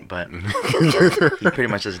hear that, but he pretty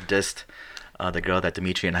much just dissed the girl that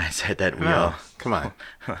Dimitri and I said that we all. Come on,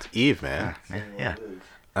 it's Eve, man. Yeah.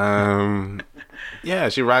 Yeah,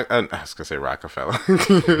 she rock. I was gonna say Rockefeller.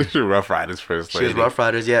 She Rough Riders first lady. She was Rough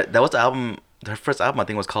Riders. Yeah, that was the album. Her first album, I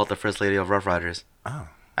think, was called "The First Lady of Rough Riders." Oh,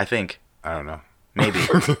 I think. I don't know. Maybe.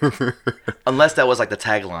 Unless that was like the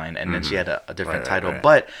tagline, and then she had a different title. Right.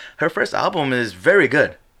 But her first album is very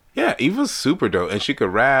good. Yeah, Eve was super dope, and she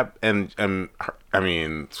could rap. And I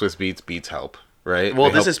mean, Swiss Beats help, right?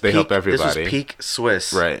 Well, they help everybody. This was peak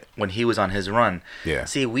Swiss, right? When he was on his run. Yeah.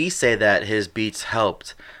 See, we say that his beats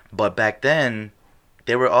helped, but back then,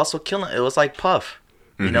 they were also killing. It was like Puff.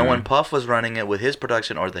 You know, when Puff was running it with his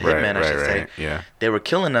production, or the Hitman, I should say, they were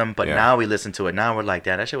killing them. But now we listen to it. Now we're like,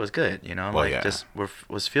 that shit was good. You know, just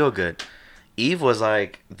was feel good. Eve was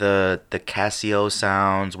like the Casio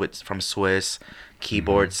sounds from Swiss,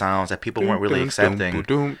 keyboard sounds that people weren't really accepting.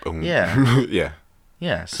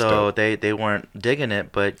 Yeah. So they weren't digging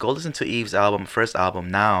it. But go listen to Eve's first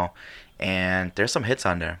album now, and there's some hits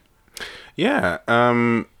on there. Yeah.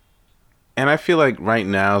 And I feel like right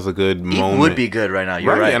now is a good moment. It would be good right now.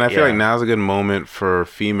 You're right. And I feel like now is a good moment for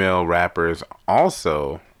female rappers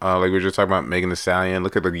also. Like we were just talking about Megan Thee Stallion.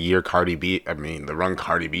 Look at the year the run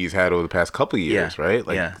Cardi B's had over the past couple of years, right?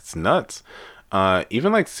 Like, it's nuts.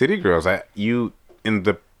 Even like City Girls. In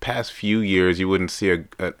the past few years, you wouldn't see an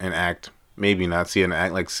act, maybe not see an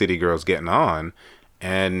act like City Girls getting on.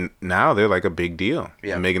 And now they're like a big deal.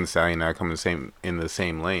 Yeah. And Megan Thee Stallion now come in the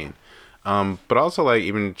same lane. But also like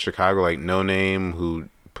even Chicago, like No Name, who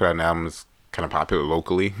put out an album that's kind of popular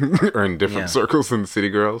locally or in different circles than the City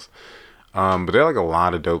Girls. But there are like a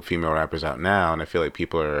lot of dope female rappers out now, and I feel like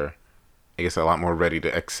people are, I guess, a lot more ready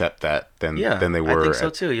to accept that than they were. I think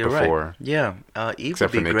so too. You're before. Right. Yeah, Eve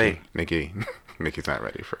Except would be for great. Nikki's not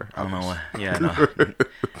ready for. I don't know what. Yeah, no.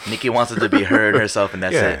 Nikki wants it to be her and herself, and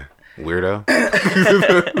that's it.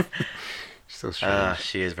 Weirdo. So strange.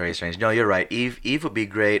 She is very strange. No, you're right. Eve would be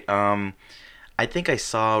great. I think I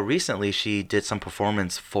saw recently she did some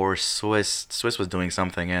performance for Swiss. Swiss was doing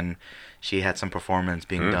something, and she had some performance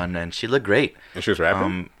being done, and she looked great. And she was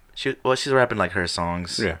rapping? She's rapping like her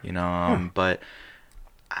songs, you know, but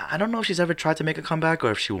I don't know if she's ever tried to make a comeback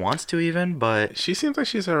or if she wants to even, but... She seems like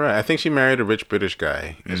she's alright. I think she married a rich British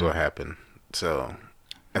guy is what happened. So...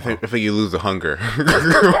 I think you lose the hunger.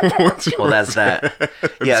 Well, that's that.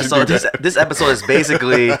 Yeah, so this episode is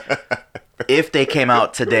basically, if they came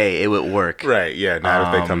out today, it would work. Right, yeah, not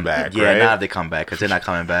if they come back, Yeah, right? not if they come back, because they're not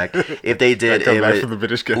coming back. If they did, come back from the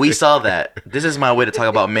British guy. We saw that. This is my way to talk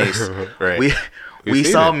about Mace. Right. We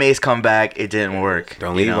saw Mace come back, it didn't work.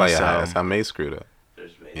 Don't leave while you're high. That's how Mace screwed up.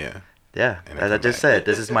 Yeah. Yeah, as I just said,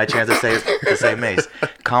 this is my chance to say Mace.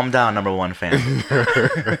 Calm down, #1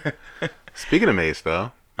 fan. Speaking of Mace,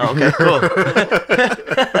 though. Oh, okay, cool.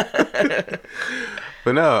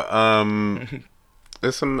 But no,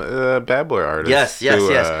 there's some bad boy artists.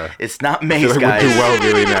 Yes. It's not Mace, guys. We do well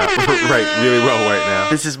really now. Really well right now.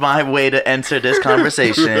 This is my way to enter this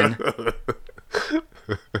conversation.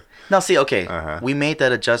 Now, see, okay, we made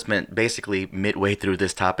that adjustment basically midway through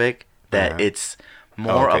this topic that it's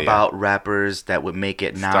more about rappers that would make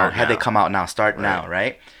it now. Had they come out now, now,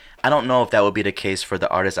 right? I don't know if that would be the case for the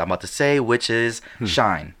artist I'm about to say, which is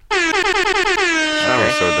Shine. Shine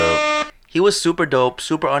was so dope. He was super dope,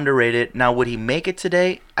 super underrated. Now, would he make it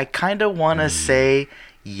today? I kind of want to say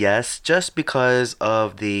yes, just because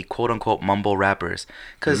of the quote-unquote mumble rappers.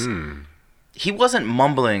 Because he wasn't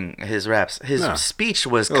mumbling his raps. His speech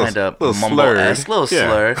was kind of mumble-esque, little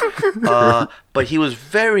slur. But he was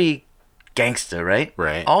very gangster, right?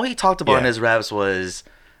 Right. All he talked about in his raps was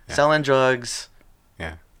selling drugs,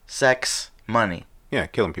 sex, money. Yeah,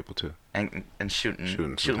 killing people too. and shooting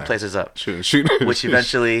sometimes. places up. Shooting. Which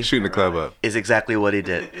eventually shooting the club up. is exactly what he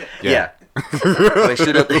did. Yeah.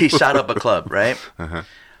 He shot up a club, right? Uh-huh.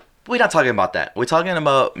 We're not talking about that. We're talking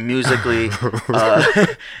about musically.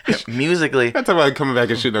 Musically. I'm talking about coming back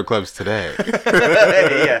and shooting up clubs today.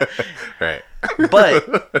 Yeah. Right.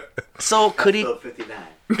 But so could he?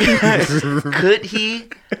 Episode 59.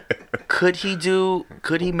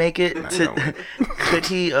 Could he make it to? Could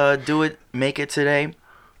he do it? Make it today?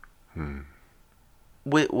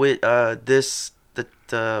 With this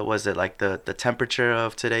was it like the temperature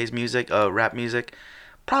of today's music, rap music?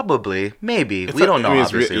 Probably, maybe. We don't know,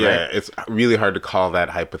 obviously, right? It's really hard to call that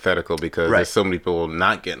hypothetical because Right. there's so many people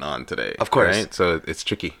not getting on today. Of course. Right? So it's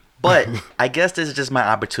tricky. But I guess this is just my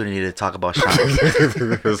opportunity to talk about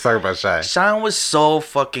Shine. Let's talk about Shy. Shine was so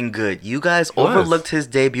fucking good. You guys Was. overlooked his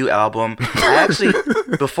debut album. I actually,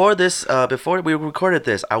 before we recorded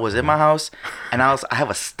this, I was in my house and I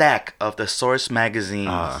have a stack of the Source magazines,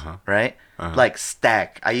 right? Like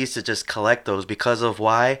stack. I used to just collect those because of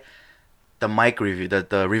why? The mic review,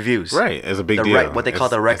 the reviews. Right. It's a big deal. What they call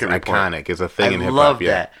the record it's report. iconic. It's a thing in I hip-hop. love Yeah.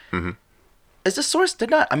 that. Mm-hmm. Is the Source? They're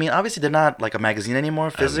not. I mean, obviously they're not like a magazine anymore.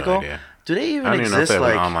 Physical. I have no idea. Do they even I don't even know if exist? they have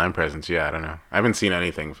Like an online presence. Yeah, I don't know. I haven't seen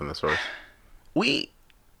anything from the Source.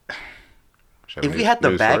 If we had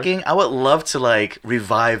the backing, I would love to like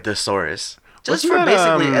revive the Source. Just Wasn't for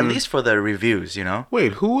that, basically, at least for the reviews, you know?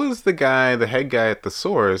 Wait, who was the head guy at the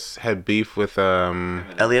Source had beef with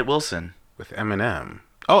Elliot Wilson. Eminem?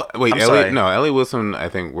 Oh, wait, I'm sorry. Elliot Wilson I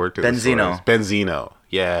think worked at Benzino. the Source. Benzino.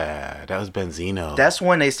 Yeah, that was Benzino. That's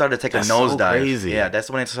when they started to take That's a nosedive. so crazy. Yeah, that's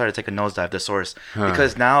when they started to take a nosedive, the Source.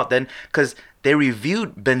 Because they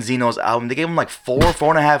reviewed Benzino's album. They gave him like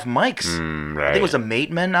 4.5 mics. Right. I think it was a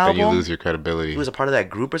Made Men Then album. you lose your credibility. He was a part of that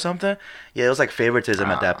group or something. Yeah, it was like favoritism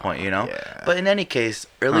at that point, you know? yeah. But in any case,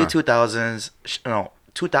 early 2000s,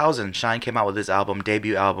 2000, Shine came out with his album,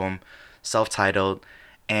 debut album, self-titled,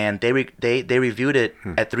 and they reviewed it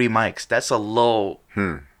at 3 mics. That's a low.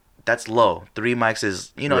 That's low. 3 mics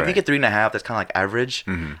is, if you Right. get 3.5, that's kind of like average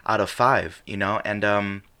out of 5, you know?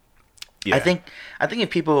 And Yeah. I think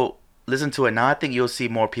if people listen to it now, I think you'll see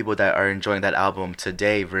more people that are enjoying that album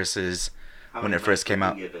today versus How when many it first mics came would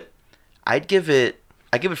out. you give it? I'd give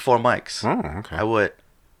it 4 mics. Oh, okay. I would.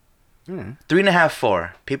 3.5,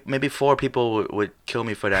 4. Maybe 4 people would kill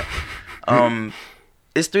me for that.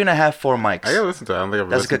 It's 3.5, 4 mics. I gotta listen to it. I don't think I've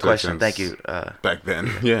That's a good listened to it question. since Thank you. back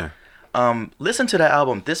then. Yeah. Listen to that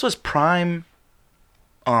album. This was prime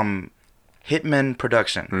Hitman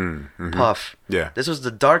production. Puff. Yeah. This was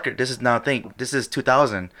the darker. This is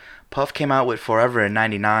 2000. Puff came out with Forever in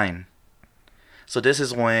 99. So this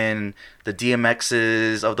is when the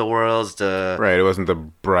DMXs of the worlds, Right. It wasn't the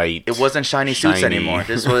bright. it wasn't shiny suits Shiny. anymore.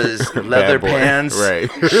 This was leather boy. pants, Right.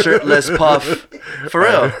 shirtless Puff. For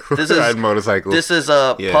real. This is Ride motorcycles. This is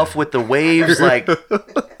a Yeah. Puff with the waves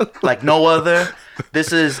like no other.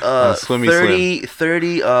 This is Swimmy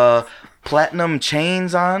 30 platinum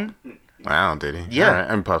chains on. Wow, did he? Yeah. All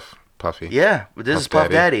right. I'm Puffy. Yeah, this is Puff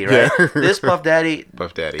Puff Daddy, Daddy. right? Yeah. This Puff Daddy.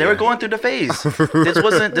 Puff Daddy. They were going through the phase. This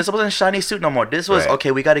wasn't shiny suit no more. This was Right. okay.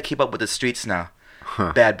 We got to keep up with the streets now.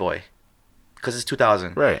 Bad boy, because it's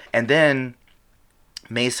 2000. Right. And then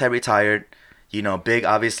Mace had retired. Big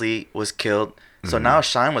obviously was killed. So now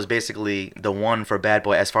Shine was basically the one for Bad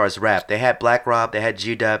Boy as far as rap. They had Black Rob, they had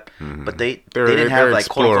G-Dep, but they didn't have they're like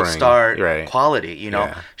quote unquote exploring. star Right. quality.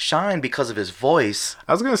 Yeah. Shine because of his voice.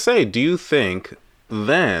 I was gonna say, do you think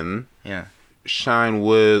then Yeah. Shine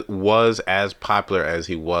was as popular as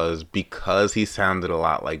he was because he sounded a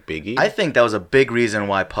lot like Biggie? I think that was a big reason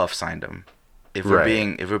why Puff signed him. If we're Right.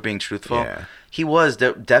 being truthful, Yeah. he was.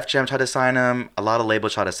 Def Jam tried to sign him. A lot of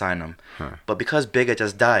labels tried to sign him, but because Big had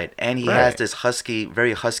just died, and he has Right. this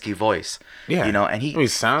very husky voice. Yeah. And he He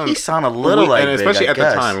sound a little like and Big, especially I at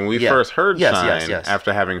guess. the time when we Yeah. first heard Yes, Shine, yes.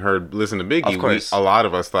 after having listened to Biggie, Of course. a lot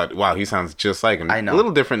of us thought, wow, he sounds just like him. I know. A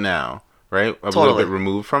little different now, right? A little Totally. bit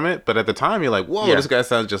removed from it, but at the time you're like, whoa, Yeah. this guy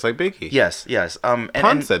sounds just like Biggie. Yes. And,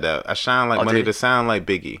 Pun and said that. I shine like Oh, money did he? to sound like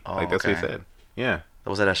Biggie. Oh, Like that's what he okay. said. Yeah.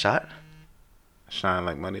 was that a shot? Shine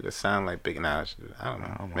like money to sound like Biggie. Nah, I don't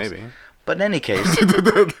know. Almost. Maybe. But in any case,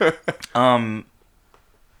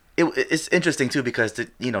 it's interesting too because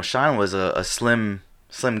Shine was a slim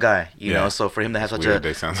guy, you Yeah. know. So for him to have such Weird,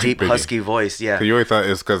 they sound a like deep Biggie. husky voice, yeah. You always thought it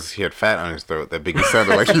was because he had fat on his throat that Biggie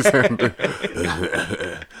sounded like he sounded.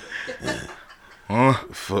 I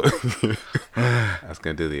was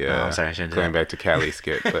gonna do the I'm sorry, I shouldn't do going that. back to Cali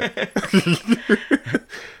skit, but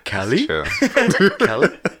Cali? chill. Kelly?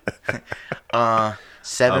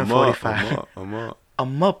 7:45. I'm up.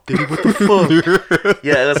 I'm up, Diddy. What the fuck?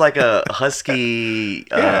 Yeah, it was like a husky.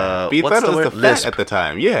 But you what's thought it the was word? the fat Lisp. at the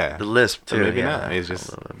time. Yeah. The lisp too. So maybe yeah, not. It's just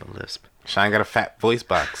a little bit of a lisp. Shine got a fat voice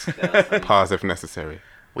box. Pause if necessary.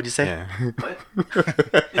 What'd you say? Yeah.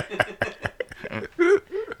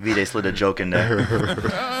 V-Day slid a joke in there.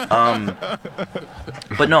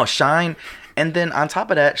 But no, Shine. And then on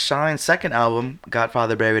top of that, Shine's second album,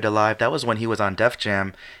 Godfather Buried Alive, that was when he was on Def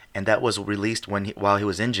Jam, and that was released while he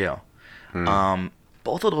was in jail.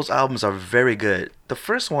 Both of those albums are very good. The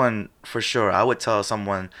first one, for sure, I would tell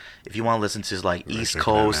someone, if you want to listen to like East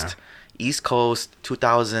Coast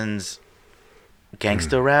 2000s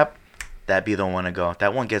gangster rap, that'd be the one to go.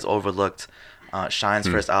 That one gets overlooked. Shine's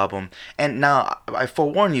first album. And now, I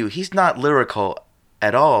forewarn you, he's not lyrical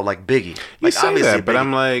at all like Biggie. You Like, say that, but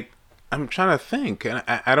Biggie. I'm trying to think, and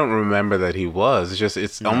I don't remember that he was. It's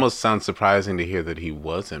just, almost sounds surprising to hear that he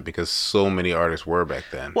wasn't, because so many artists were back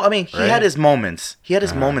then. Well, I mean, he right? had his moments. He had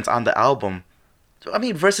his moments on the album. I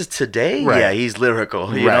mean, versus today, Right. yeah, he's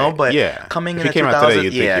lyrical, you know. But coming If in he the came out 2000s, today,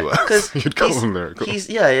 you'd think yeah, he was. because You'd call him lyrical.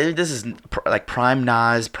 This is like prime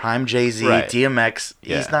Nas, prime Jay-Z, Right. DMX.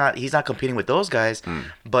 Yeah. He's not competing with those guys.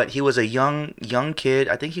 But he was a young kid.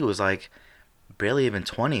 I think he was like barely even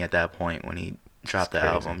 20 at that point when he dropped the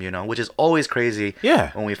crazy. album, you know, which is always crazy.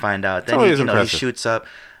 Yeah. When we find out, It's then always he impressive. shoots up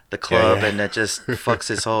the club yeah. and that just fucks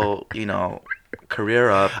his whole career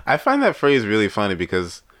up. I find that phrase really funny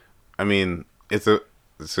because, I mean, it's a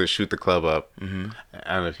shoot the club up. Mm-hmm.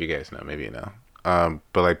 I don't know if you guys know, maybe you know.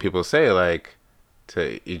 But like people say, like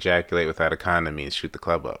to ejaculate without a condom means shoot the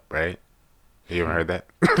club up, right? You ever heard that?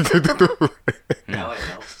 Now I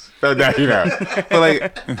know. No, now you know. But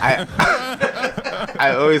like,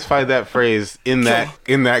 I always find that phrase in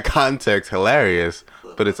that context hilarious.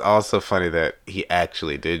 But it's also funny that he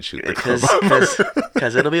actually did shoot the club up.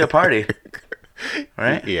 Because it'll be a party.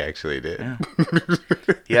 Right? He actually did. Yeah.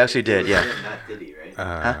 He actually did, yeah. Not Diddy, right?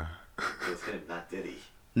 Huh? It's him, not Diddy.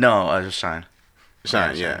 No, I was Shine.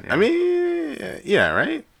 Shine, Yeah, yeah. Shine, yeah. I mean, yeah,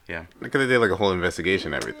 right? Yeah. Because they did like a whole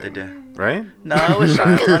investigation and everything. They did. Right? No, it was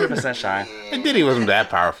Shine. 100% Shine. And Diddy wasn't that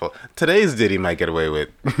powerful. Today's Diddy might get away with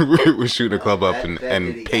with shooting a club up and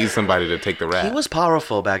Diddy pay got somebody to take the rap. He was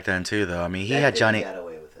powerful back then, too, though. I mean, he That had Diddy Johnny. got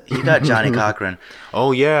away with it. He got Johnny Cochran.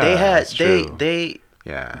 Oh, yeah. They had. that's true. They.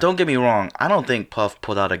 Yeah. Don't get me wrong. I don't think Puff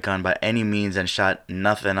pulled out a gun by any means and shot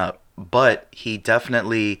nothing up. But he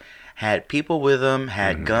definitely had people with him,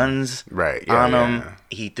 had guns Right, yeah, on him. yeah.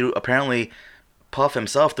 He threw, apparently, Puff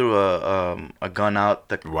himself threw a gun out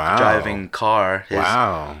the Wow. driving car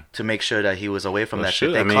Wow. to make sure that he was away from Well, that shoot,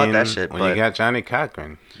 shit. They I caught mean, that shit. when But you got Johnny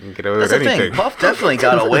Cochran, you can get away that's with the anything. thing. Puff definitely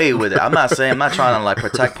got away with it. I'm not trying to like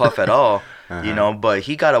protect Puff at all, you know, but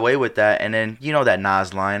he got away with that. And then, you know, that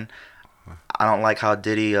Nas line. I don't like how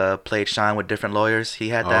Diddy played Shine with different lawyers. He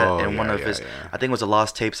had that in one of his, I think it was the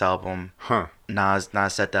Lost Tapes album. Huh. Nas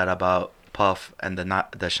said that about Puff and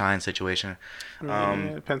the Shine situation. Yeah,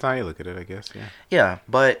 it depends how you look at it, I guess, yeah. Yeah,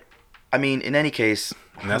 but I mean, in any case,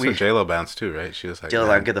 And that's when J-Lo bounced too, right? She was like, J-Lo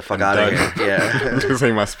 "Man, like, get the fuck I'm out of done. here." Yeah. This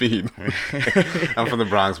ain't my speed. I'm from the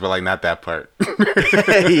Bronx, but like not that part.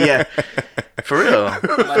 Yeah, for real,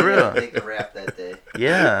 for real. Take the rap that day.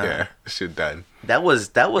 Yeah. Yeah, shit done. That was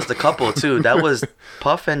the couple too. That was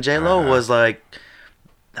Puff and J-Lo was like,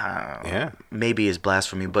 Yeah. maybe it's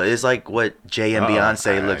blasphemy, but it's like what Jay and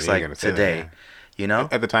Beyonce looks you're like gonna say that, today. yeah. You know,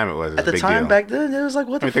 At the time, it was. It was at the a big time deal. back then, it was like,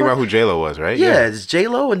 what I the mean, think fuck? about who J-Lo was, right? Yeah, it's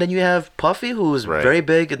J-Lo, and then you have Puffy, who was Right. very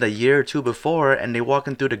big in the year or two before, and they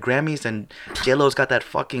walking through the Grammys, and J-Lo's got that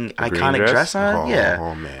fucking The green iconic dress on. Oh, Yeah,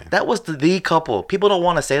 oh, man. that was the couple. People don't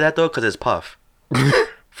want to say that though, because it's Puff.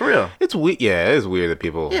 For real. It's weird. Yeah, it is weird that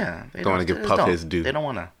people Yeah, don't want to give Puff his due. They don't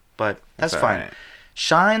want to, but that's It's fine. alright.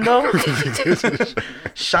 Shine though,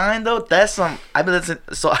 Shine though. That's some. I've been listening.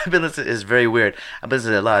 It's very weird. I've been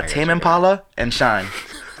listening to a lot of Tame Impala and Shine.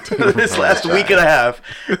 This last week and a half,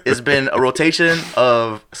 it's been a rotation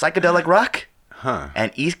of psychedelic rock Huh.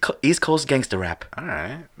 and East Coast gangster rap. All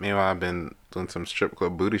right. Meanwhile, I've been doing some strip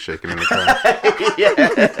club booty shaking in the car.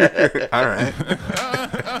 Yeah. All right.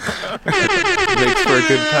 Makes for a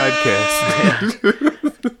good podcast.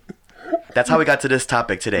 That's how we got to this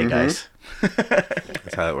topic today, Mm-hmm. guys.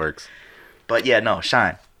 That's how it works. But yeah, no,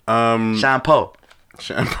 Shine. Um, Shine Po.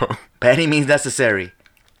 Shampoo. By any means necessary.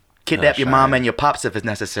 Kidnap your Shine. mom and your pops if it's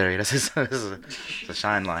necessary. This is a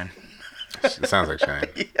Shine line. It sounds like Shine.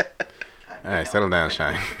 All right, settle down,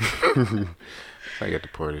 Shine. So I got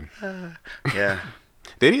deported. Yeah.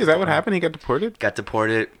 Did he? Is that what happened? He got deported? Got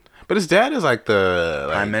deported. But his dad is like the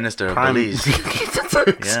Prime Minister of prime- Belize. It's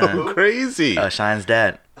like so crazy. Shine's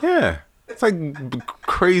dad. Yeah, it's like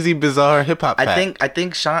crazy, bizarre hip hop. I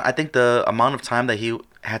think Sean. I think the amount of time that he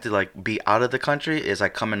had to like be out of the country is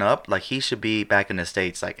like coming up. Like he should be back in the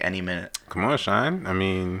States like any minute. Come on, Shine. I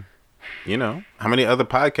mean, you know, how many other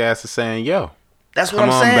podcasts are saying, yo? That's what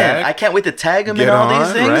I'm saying. Back, I can't wait to tag him in all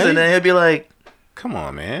these things, right? And then he'll be like, "Come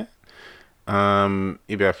on, man."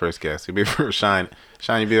 You'll be our first guest. You'll be first Shine.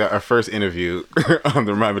 You'll be our first interview on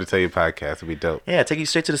the Remind Me to Tell You podcast. It'll be dope. Yeah, take you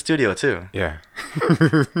straight to the studio too. Yeah.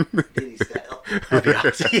 Diddy style.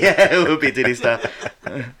 Yeah, it would be Diddy style.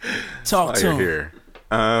 Talk to him. Here.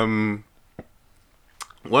 One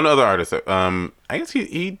other artist. I guess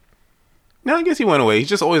he went away. He's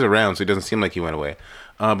just always around, so he doesn't seem like he went away.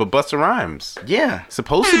 But Busta Rhymes. Yeah.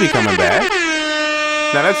 Supposed to be coming back.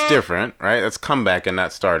 Now that's different, right? That's comeback and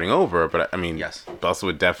not starting over. But I mean, yes, Busta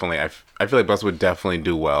would definitely. I feel like Busta would definitely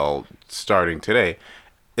do well starting today,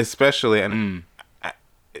 especially and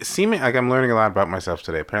seeming like I'm learning a lot about myself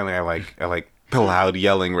today. Apparently, I like the loud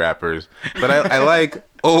yelling rappers, but I like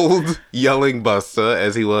old yelling Busta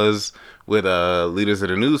as he was with Leaders of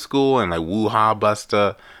the New School and like Woo Ha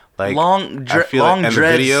Busta. Like long dreads, the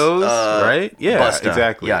videos, right? Yeah, Busta.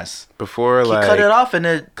 Exactly. Yes. Before he like cut it off and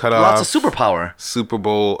it lots of superpower. Super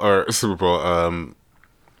Bowl,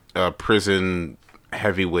 prison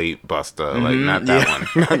heavyweight Busta, like not that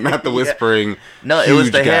one, not the whispering. No, it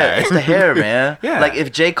was the hair. It's the hair, man. Yeah. Like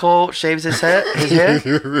if J. Cole shaves his hair, his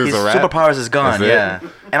superpowers is gone. Yeah.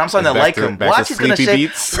 And I'm starting to like him. Watch he's gonna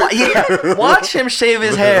shave. Watch him shave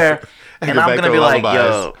his hair. And I'm gonna be like,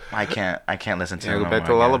 yo, I can't listen to him. Go back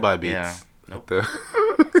to lullaby beats. Yeah. Nope.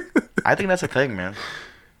 I think that's a thing, man.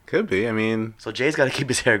 Could be. I mean, so Jay's got to keep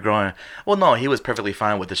his hair growing. Well, no, he was perfectly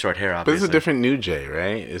fine with the short hair. Obviously, but it's a different new Jay,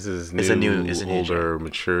 right? This is it's a new older, Jay.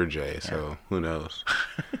 Mature Jay. So who knows?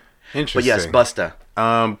 Interesting. But yes, Busta.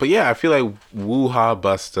 But yeah, I feel like Woo Ha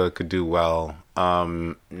Busta could do well.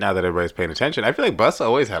 Now that everybody's paying attention, I feel like Busta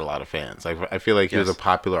always had a lot of fans. Like I feel like he was a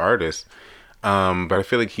popular artist. But I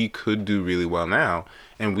feel like he could do really well now.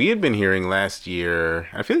 And we had been hearing last year,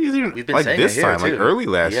 I feel like he's even like this time, like early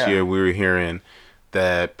last year, we were hearing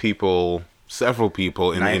that several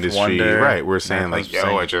people in the industry, right, were saying like,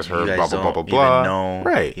 yo, I just heard blah, blah, blah, blah, blah.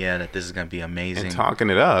 Right. Yeah, that this is going to be amazing. And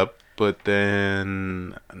talking it up. But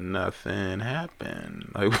then nothing happened.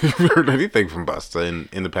 Like we've heard anything from Busta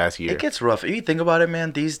in the past year. It gets rough. If you think about it,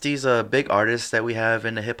 man, these big artists that we have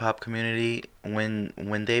in the hip hop community, when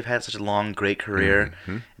they've had such a long, great career,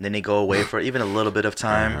 and then they go away for even a little bit of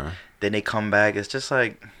time, then they come back. It's just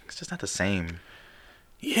not the same.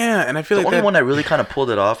 Yeah, and I feel the like only one that really kind of pulled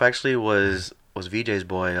it off actually was VJ's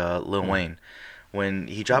boy Lil Wayne. When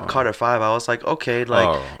he dropped Carter 5, I was like, okay,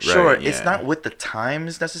 like, sure, it's not with the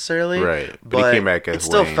times necessarily, right? But he came back as it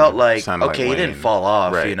still Wayne, felt like, okay, like he didn't fall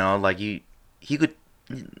off, you know, like he could,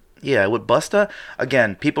 yeah. With Busta,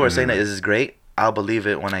 again, people are saying that this is great. I'll believe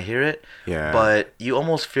it when I hear it. Yeah. But you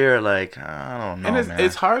almost fear like, I don't know, and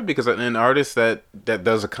it's hard because an artist that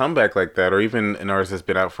does a comeback like that, or even an artist that's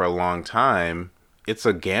been out for a long time. It's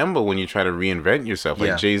a gamble when you try to reinvent yourself.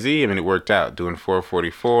 Like Jay-Z, I mean, it worked out doing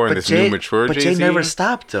 444 and new mature Jay-Z. But Jay never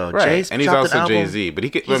stopped though. Right, and he's also Jay-Z. But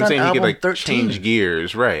he could, what I'm saying, he could like 13. change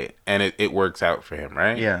gears, right? And it works out for him,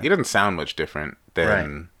 right? Yeah. He doesn't sound much different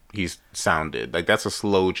than he's sounded. Like that's a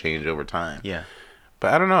slow change over time. Yeah.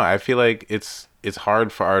 But I don't know. I feel like it's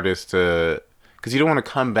hard for artists to. Because you don't want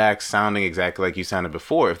to come back sounding exactly like you sounded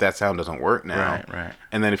before if that sound doesn't work now. Right.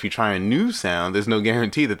 And then if you try a new sound, there's no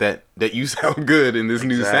guarantee that you sound good in this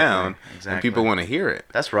new sound. Exactly. And people want to hear it.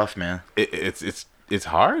 That's rough, man. It's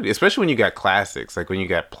hard, especially when you got classics, like when you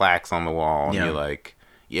got plaques on the wall and you're like,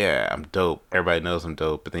 yeah, I'm dope. Everybody knows I'm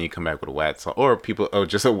dope. But then you come back with a whack song or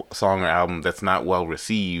just a song or album that's not well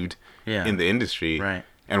received in the industry. Right.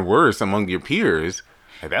 And worse among your peers.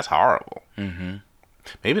 Like, that's horrible. Mm-hmm.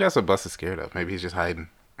 Maybe that's what Busta's scared of. Maybe he's just hiding.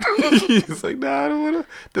 He's like, nah, I don't want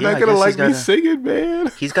to. They're not going to like me singing,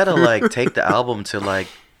 man. He's got to, like, take the album to, like,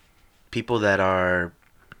 people that are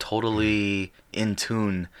totally in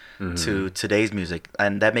tune to today's music.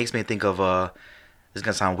 And that makes me think of, this is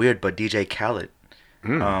going to sound weird, but DJ Khaled.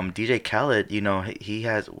 DJ Khaled, you know, he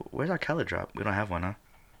has... Where's our Khaled drop? We don't have one, huh?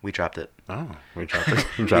 We dropped it. Oh, we dropped it.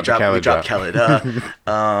 We dropped Khaled.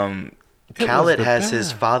 Khaled has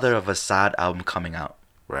his Father of Assad album coming out.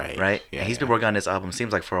 Right? Yeah, and he's been working on this album,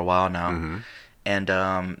 seems like for a while now. Mm-hmm.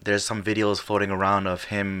 And there's some videos floating around of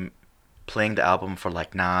him playing the album for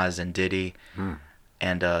like Nas and Diddy.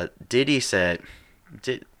 And Diddy said...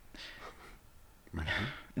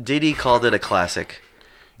 Diddy called it a classic.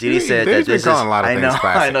 Diddy said that this is... I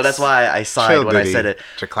know, that's why I sighed when I said it.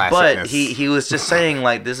 But he was just saying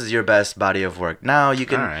like, this is your best body of work. Now you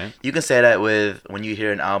can say that with when you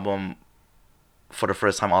hear an album for the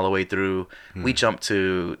first time all the way through. We jump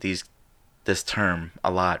to these this term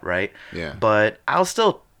a lot, right? Yeah. But I'll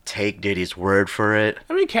still take Diddy's word for it.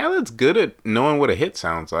 I mean, Khaled's good at knowing what a hit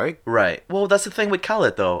sounds like. Right. Well, that's the thing with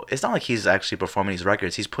Khaled, though. It's not like he's actually performing these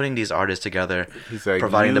records. He's putting these artists together, He's like,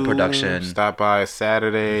 providing the "You production. Stop by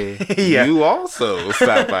Saturday. Yeah. You also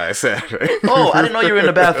stop by Saturday. Oh, I didn't know you were in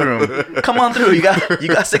the bathroom. Come on through. You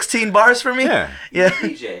got 16 bars for me? Yeah. Yeah.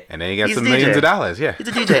 DJ. And then you got He's some DJ. millions of dollars. Yeah. He's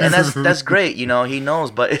a DJ, and that's great. You know, he knows,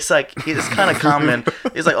 but it's like it's kind of common.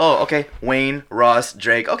 It's like, oh, okay, Wayne, Ross,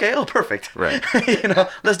 Drake. Okay, oh, perfect. Right. You know,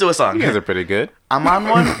 let's do a song. You guys are pretty good. I'm on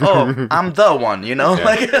one. Oh, I'm the one. You know, Yeah.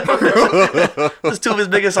 like that's two of his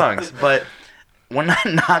biggest songs. But we're not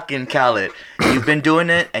knocking Khaled. You've been doing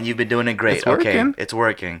it, and you've been doing it great. It's working. Okay, it's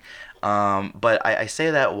working. But I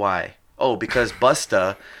say that why? Oh, because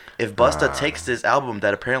Busta. If Busta takes this album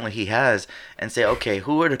that apparently he has and say, okay,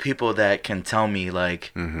 who are the people that can tell me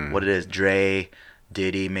like what it is? Dre,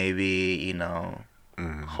 Diddy, maybe, you know.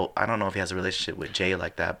 I don't know if he has a relationship with Jay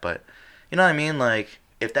like that, but you know what I mean? Like,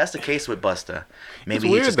 if that's the case with Busta, maybe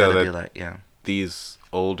he's weird, just though, gonna be that- like, yeah. These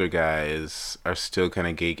older guys are still kind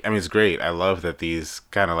of I mean, it's great. I love that these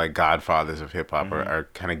kind of like godfathers of hip hop are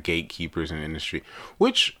kind of gatekeepers in the industry.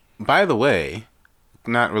 Which, by the way,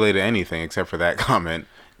 not related to anything except for that comment.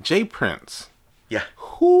 Jay Prince. Yeah.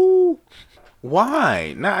 Who?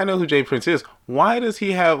 Why? Now I know who Jay Prince is. Why does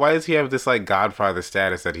he have this like godfather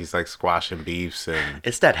status that he's like squashing beefs and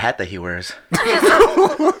It's that hat that he wears.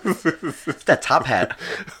 It's that top hat.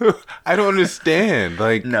 I don't understand.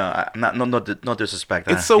 Like No, I'm not. No disrespect.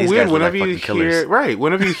 it's so These weird guys look whenever like you fucking hear killers.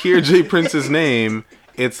 whenever you hear Jay Prince's name,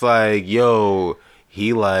 it's like, yo,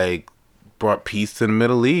 he like brought peace to the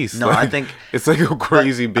Middle East. No, Like, I think it's like a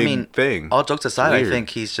crazy big I mean, thing. All jokes aside, I Weird. think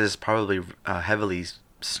he's just probably heavily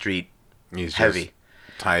street He's heavy.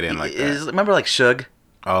 just tied in like Is that. remember like Suge?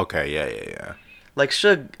 Oh, okay, yeah. Like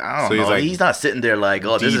Suge, I don't So he's, know. like, He's not sitting there like,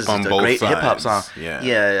 oh, this deep is on a both great hip hop song. sides. Yeah.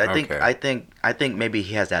 Yeah, Okay. I think maybe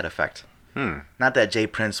he has that effect. Not that Jay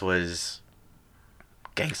Prince was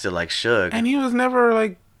gangster like Suge, And he was never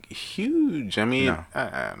like huge. I mean, No.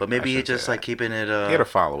 but maybe he shouldn't just say like that. keeping it. He had a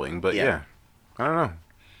following, but yeah. yeah. I don't know.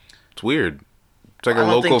 It's weird. It's like I a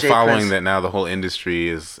don't think local Jay following Prince- that now the whole industry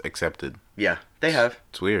is accepted. Yeah, they have.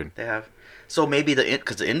 It's weird. They have. So maybe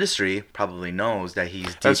because the industry probably knows that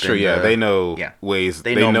he's. That's deep true. in Yeah, the- they know yeah. ways.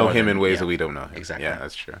 They They, know know more him than- in ways yeah. that we don't know him. Exactly. Yeah,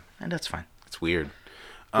 that's true. and that's fine. It's weird.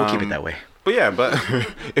 We'll keep it that way. But yeah, but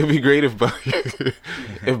it'd be great if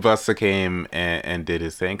if Busta came and did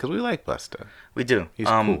his thing because we like Busta. We do. He's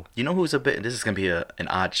cool. You know who's a bit? This is gonna be an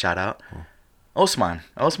odd shout out. Osman.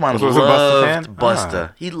 Osman Was a Busta fan? loved Busta.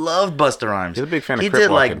 Ah. He loved Busta Rhymes. He's a big fan of He Crip did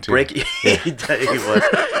walking, like too. break. he was.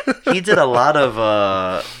 He did a lot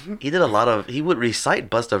of. He would recite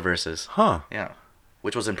Busta verses. Huh? Yeah,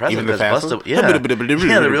 which was impressive. Even the because fast Busta. one? Yeah,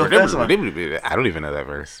 the real fast one. I don't even know that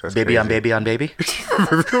verse. That's Baby on crazy. baby on baby.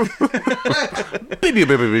 Baby,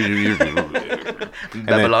 baby, baby, baby.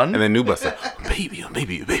 Babylon. And then new Busta. Baby,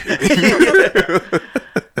 baby, baby.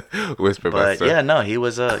 Whisper But Busta. yeah, no, he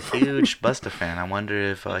was a huge Busta fan. I wonder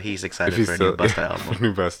if he's excited If for a he's new still- Busta album.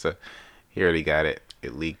 New Busta. He already got it.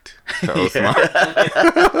 It leaked to Osman.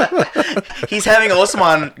 He's having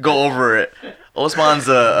Osman go over it. Osman's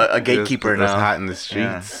a gatekeeper It's now. hot in the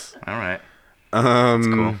Yeah. streets. All right.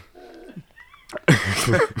 Cool.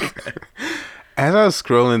 As I was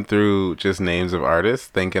scrolling through just names of artists,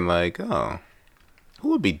 thinking like, oh, who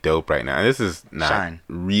would be dope right now? This is not Shine.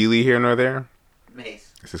 really here nor there.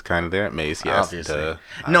 Mace. This is kind of there. Mace, yes. Obviously. Duh.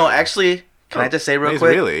 No, actually, can I just say real Mace,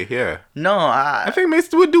 quick? Really? Yeah. No, I think Mace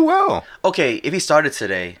would do well. okay, if he started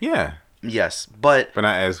today, Yeah. yes, but But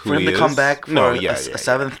not as who for him he to is. come back for no, a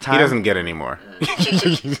seventh time, He doesn't get any more.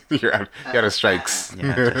 You're out of strikes.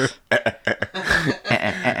 Yeah, just,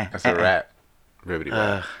 That's a wrap. Ribbity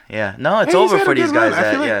wrap. yeah, no, it's Hey, he's over had for a good these guys. run. I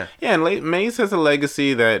That, feel like, yeah, yeah, and Mace has a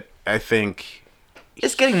legacy that I think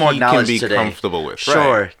it's getting more he knowledge can be today. comfortable with.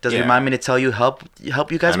 Sure. Right. Does it Yeah. remind me to tell you help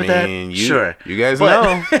you guys I with mean, that? you, Sure. You guys But-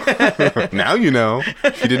 know. Now you know.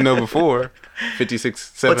 If you didn't know before. 7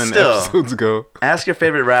 still. episodes ago. Ask your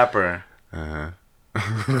favorite rapper. Uh-huh.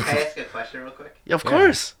 Can I ask a question real quick? Yeah, of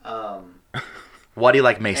course. Why do you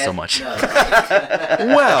like Mace so much? No,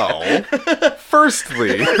 Well,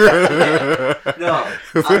 firstly, no.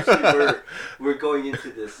 Obviously, we're going into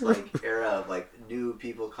this like era of like new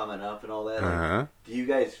people coming up and all that. Like, Uh-huh. do you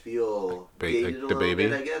guys feel Like dated a little DaBaby?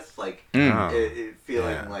 bit? I guess like Oh.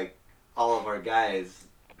 feeling Yeah. like all of our guys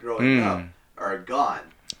growing up are gone.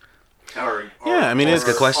 Or Yeah, I mean, it's a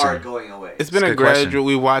good question. Are going away. it's been That's a a good question. gradual.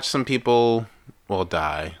 We watched some people,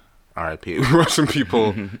 die. R.I.P. We watched some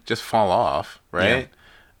people just fall off, right?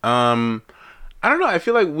 I don't know. I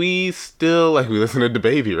feel like we still we listen to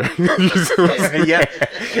DaBaby, right? Yeah,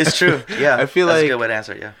 it's true. Yeah, I feel that's like a good way to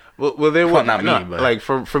answer it. Yeah. Well, there Well, not me, but like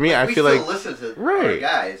for me, I we feel still like listen to right. our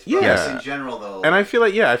guys. But Yeah. in general, though. And I feel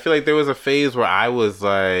like there was a phase where I was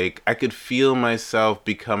like, I could feel myself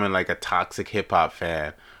becoming like a toxic hip hop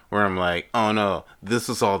fan, where I'm like, oh no, this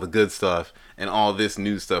is all the good stuff, and all this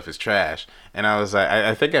new stuff is trash. And I was like,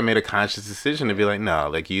 I think I made a conscious decision to be like, no,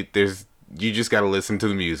 like you just got to listen to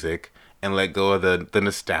the music and let go of the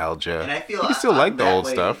nostalgia. And I feel you can still like the that old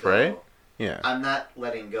way, stuff, though. right? Yeah. I'm not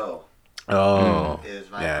letting go. Oh, Is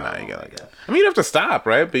my yeah, problem, no, you I got guess. I mean, you have to stop,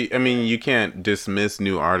 right? But I mean, you can't dismiss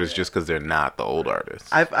new artists just because they're not the old artists.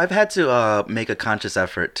 I've had to make a conscious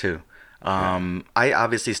effort too. I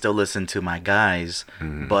obviously still listen to my guys,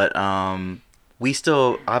 but we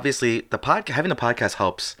still obviously having the podcast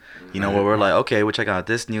helps. You know, where we're like, okay, we'll check out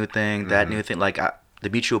this new thing, that new thing. Like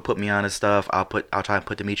Dimitri will put me on his stuff. I'll try and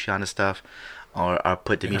put Dimitri on his stuff. Or I'll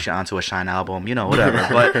put Dimitri onto a Shine album, you know, whatever.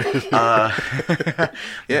 But,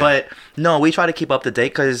 but no, we try to keep up to date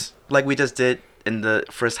because, like we just did in the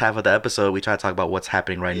first half of the episode, we try to talk about what's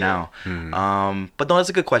happening right now. But no, that's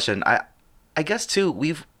a good question. I guess too,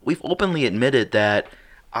 we've openly admitted that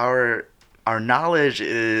our knowledge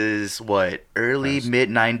is early mid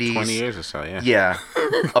 90s, 20 years or so, yeah,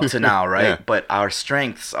 up to now, right? Yeah. But our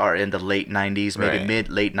strengths are in the late 90s, maybe Right. mid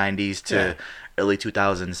late 90s to Yeah. early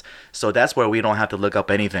 2000s. So that's where we don't have to look up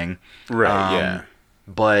anything. Right, yeah.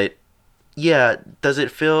 But yeah, does it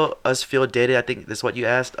feel dated? I think that's what you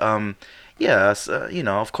asked. Yeah, you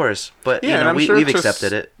know, of course. But Yeah, you and know, I'm we've sure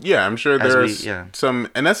accepted it. Yeah, I'm sure As there's we- yeah. some,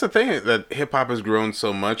 and that's the thing, that hip hop has grown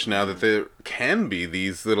so much now that there can be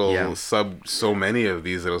these little so many of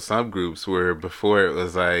these little subgroups, where before it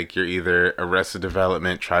was like you're either Arrested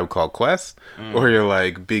Development, Tribe Called Quest, or you're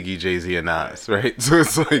like Biggie, Jay-Z, and Nas, right? So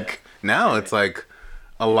it's like now it's like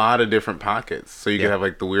a lot of different pockets. So you can have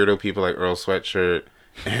like the weirdo people like Earl Sweatshirt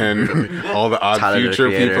and all the Odd Tyler, the Future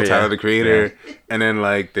Creator, people, Tyler yeah. the Creator, and then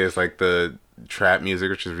like there's like the trap music,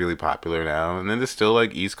 which is really popular now, and then there's still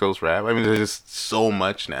like East Coast rap. I mean, there's just so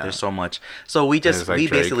much now. There's so much. So we there's, like,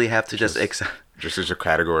 Drake, basically have to just accept. Just as a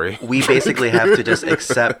category. We basically have to just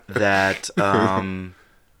accept that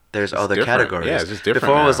there's other different. categories. Yeah, it's just different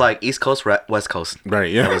Before it was now. like East Coast rap, West Coast.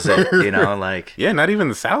 Right, yeah. That was it. You know, like Yeah, not even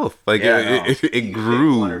the South. Like Yeah, it You pick one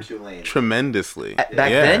grew or two lanes. tremendously. back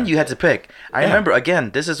Yeah. then you had to pick. I Yeah. remember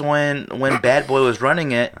again. This is when Bad Boy was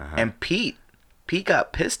running it, Uh-huh. and Pete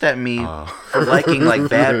got pissed at me Oh. for liking like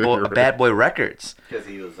Bad Boy records. Because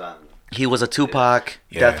he was on. He was a Tupac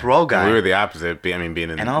Yeah. Death Row And guy. we were the opposite. I mean, being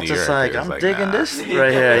in And I was New just York, like, it was I'm digging nah. this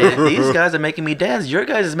right here. These guys are making me dance. Your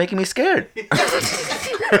guys is making me scared.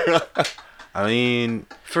 I mean,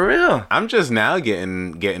 For real. I'm just now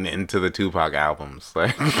getting into the Tupac albums,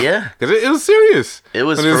 like Yeah. because it was serious. It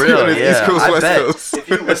was When for it's- real, when it's yeah. East Coast, I West bet. Coast. If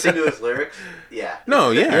you listen to his lyrics, yeah.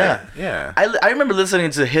 No, Yeah. yeah. I remember listening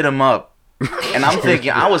to Hit 'Em Up, and I'm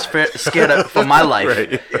thinking I was scared for my life.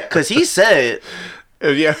 Right. Because he said,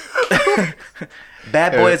 Yeah.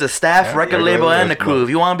 Bad Boy is a staff, record label, and the crew. If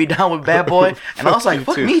you want to be down with Bad Boy. And I was like,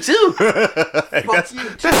 fuck too. me too. that's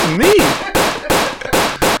me.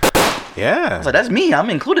 Yeah. So that's me. I'm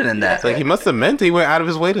included in that. It's like he must have meant it. He went out of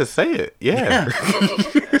his way to say it. Yeah.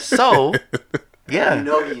 So, yeah. You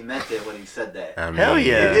know he meant it when he said that. I mean, Hell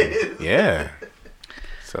yeah. Yeah.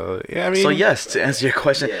 So yeah, I mean, So yes, to answer your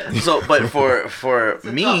question. Yeah. So, but for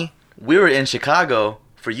me, we were in Chicago.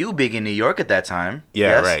 For you being in New York at that time. Yeah,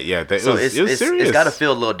 yes? right. Yeah, So it was serious. it's got to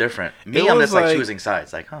feel a little different. Me, It I'm was just like like- choosing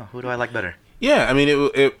sides. Like, who do I like better? Yeah, I mean,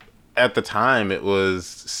 it at the time it was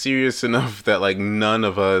serious enough that like none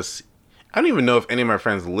of us. I don't even know if any of my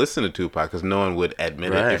friends listened to Tupac because no one would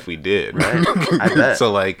admit Right. it if we did. Right. I bet.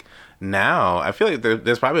 So like now, I feel like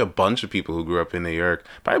there's probably a bunch of people who grew up in New York,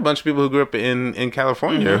 probably a bunch of people who grew up in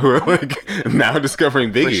California who are like now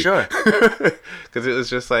discovering Biggie. For sure. Because it was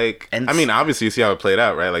just like, And I mean, obviously you see how it played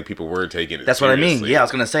out, right? Like people were taking it. That's what I mean. seriously. Yeah, I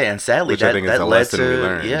was gonna say, and sadly, Which I that think is a led lesson to we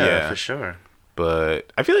learned. Yeah. for sure.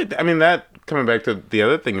 But I feel like, I mean, that coming back to the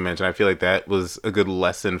other thing you mentioned, I feel like that was a good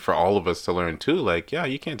lesson for all of us to learn too. Like, yeah,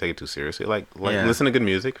 you can't take it too seriously. Like Yeah. listen to good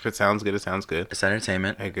music. If it sounds good, it sounds good. It's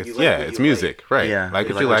entertainment. I guess, You like yeah, what it's you music, right? Yeah, like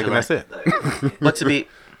you what you like like, what and you that's it. But to be,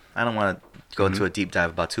 I don't want to go into a deep dive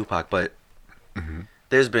about Tupac, but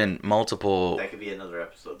there's been multiple. That could be another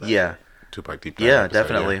episode. Yeah, Tupac deep dive yeah, episode,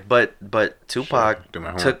 definitely. yeah. But Tupac Do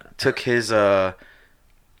my homework. took his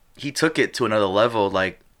he took it to another level,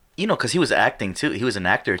 like, you know, because he was acting too. He was an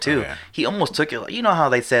actor too. Oh, yeah. He almost took it. You know how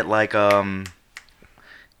they said like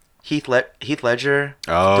Heath Ledger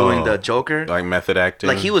Oh. doing the Joker. Like method acting.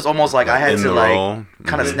 Like he was almost like I had in to the like role?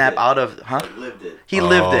 kind of Mhm. snap out of He lived it. He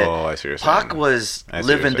lived it. Oh, I see what you're Pac saying. was I see what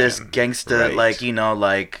you're living this saying. gangster, Right. like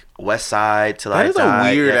like West Side till I That is die.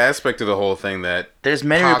 a weird Yeah. aspect of the whole thing that There's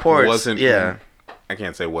many Pac reports. wasn't. Yeah, I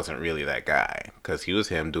can't say wasn't really that guy because he was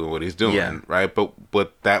him doing what he's doing, Yeah. right?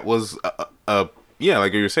 But that was a yeah,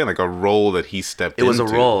 like you were saying, like a role that he stepped it was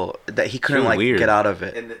into. a role that he couldn't really like weird. get out of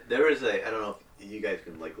it. And there was I don't know if you guys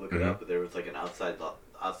can like look it Mhm. up, but there was like an outside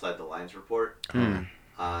the lines report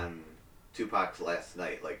on Tupac's last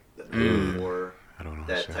night, like the night before I don't know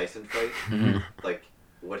that shit. Tyson fight, like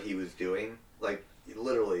what he was doing, like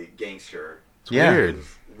literally gangster. Yeah. Weird.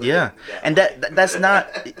 Yeah, and that's not.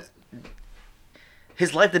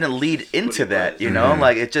 His life didn't lead into that, you know.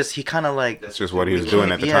 Like it just he kind of like. It's just what he was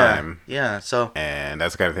doing at the yeah, time. Yeah, so. And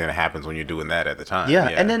that's the kind of thing that happens when you're doing that at the time. Yeah,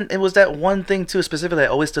 and then it was that one thing too specifically that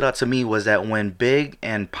always stood out to me was that when Big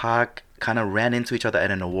and Pac kind of ran into each other at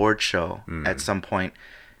an award show at some point,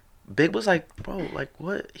 Big was like, "Bro, like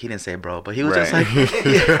what?" He didn't say "bro," but he was just Right.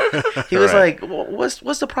 like, he was Right. like,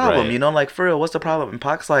 "What's the problem?" Right. You know, like for real, what's the problem? And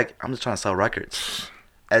Pac's like, "I'm just trying to sell records."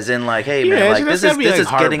 As in, like, hey Yeah, man, like that's this gotta be, is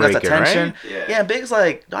like, getting us heartbreaking, attention. right? Yeah. Yeah, and Big's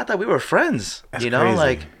like, I thought we were friends. That's you know, crazy.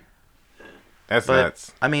 like, That's but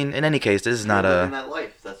nuts. I mean, in any case, this is not living a. that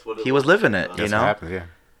life. That's what it He was living it, you That's know. what happens. Yeah,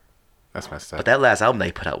 that's messed up. But that last album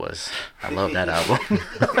they put out was, I love that album.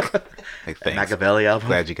 Like, thanks. Machiavelli album.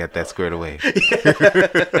 Glad you got that squared away. For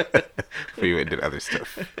you and did other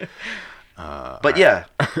stuff. But yeah,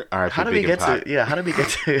 R.I.P. how did we Big get and to? Yeah, how did we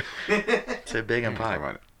get to Big and Pac?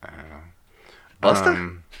 Pac? I don't know.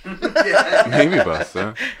 Busta? Maybe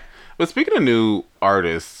Busta. But speaking of new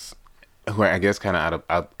artists, who are, I guess, kind of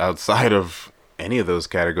outside of any of those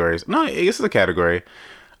categories. No, I guess it's a category.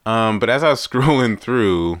 But as I was scrolling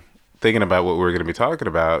through, thinking about what we were going to be talking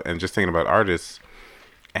about, and just thinking about artists,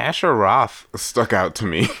 Asher Roth stuck out to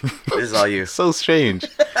me. This is all you. So strange.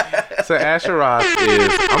 So Asher Roth is.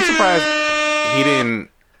 I'm surprised he didn't.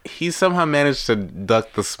 He somehow managed to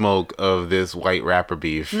duck the smoke of this white rapper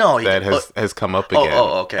beef No, he that did- has come up again.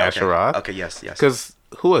 Okay. Asher Roth. Okay, yes. Because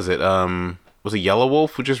who was it? Was it Yellow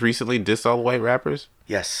Wolf who just recently dissed all the white rappers?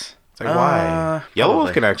 Yes. It's like why? Yellow Wolf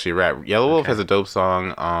probably. can actually rap. Yellow Wolf Okay. has a dope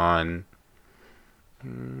song on.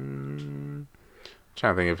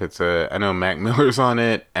 Trying to think if it's a. I know Mac Miller's on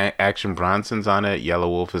it. Action Bronson's on it. Yellow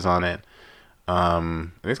Wolf is on it. I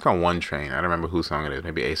think it's called One Train. I don't remember whose song it is.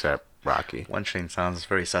 Maybe ASAP Rocky. One Train sounds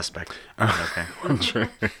very suspect. Okay. One Train.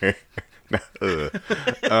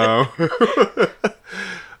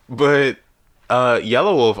 But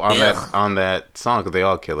Yellow Wolf on that song, 'cause they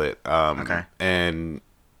all kill it. Okay. And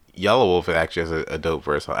Yellow Wolf actually has a dope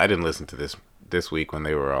verse. I didn't listen to this week when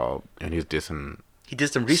they were all, and he was dissing He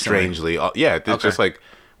did some recently. strangely. Yeah, it's Okay. just like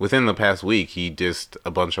within the past week, he dissed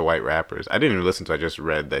a bunch of white rappers. I didn't even listen to it. I just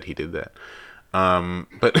read that he did that.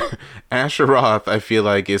 But Asher Roth, I feel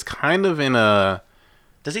like, is kind of in a...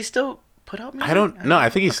 Does he still put out music? I don't know. I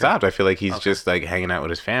think he Okay. stopped. I feel like he's just like hanging out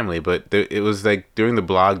with his family. But it was like during the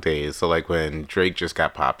blog days. So like when Drake just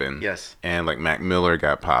got popping. Yes. And like Mac Miller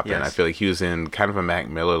got popping. Yes. I feel like he was in kind of a Mac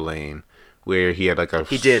Miller lane where he had like a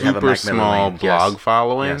He did have a super Mac Miller small lane, blog yes.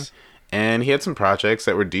 following. Yes. And he had some projects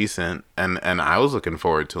that were decent. And I was looking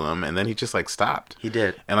forward to him. And then he just like stopped. He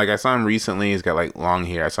did. And like I saw him recently. He's got like long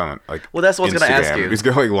hair. I saw him like Well, that's what I was gonna ask Instagram. you. He's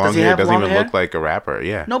got like long Does he hair. have Doesn't long even hair? look like a rapper.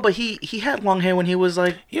 Yeah. No, but he had long hair when he was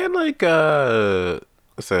like. He had like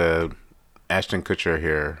what's a Ashton Kutcher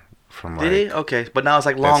here from like Did he? Okay, but now it's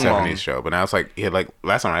like that long. 70s show. But now it's like he had like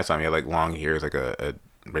last time I saw him, he had like long hair, like a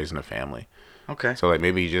raising a family. Okay. So like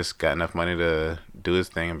maybe he just got enough money to do his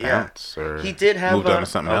thing and Yeah. bounce, or He did have moved on to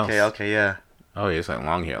something else. Okay, yeah. Oh, yeah, it's like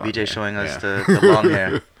long hair. BJ showing us yeah. the long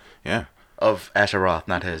hair Yeah. of Asher Roth,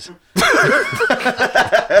 not his.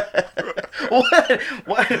 What?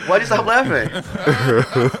 Why'd you stop laughing?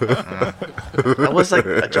 That was like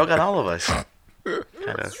a joke on all of us. Kind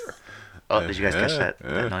of. Oh, did you guys catch that? Yeah.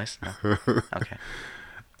 That noise? No? Okay.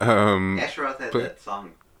 Asher Roth had but- that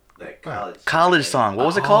song, that College song. What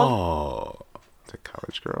was it called? Oh, the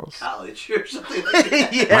College Girls. College or something like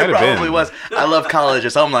that. Yeah, Might it have probably been. was. I love college or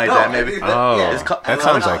something like that, maybe. Oh, Yeah, It's called- that I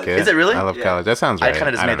sounds love like it. Is it really? I love Yeah. college. That sounds I right. kind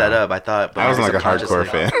of just I made don't that know. up. I thought. But I wasn't like a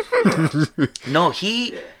subconsciously. hardcore fan. No,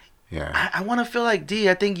 he. Yeah. I want to feel like D.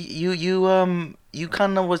 I think you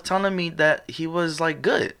kind of was telling me that he was like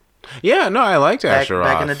good. Yeah, no, I liked Asher Roth.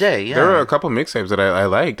 back in the day, yeah. There were a couple mixtapes that I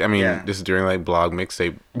liked. I mean, Yeah. this is during like blog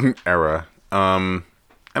mixtape era. And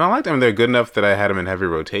I liked them. They're good enough that I had them in heavy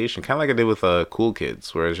rotation, kind of like I did with Cool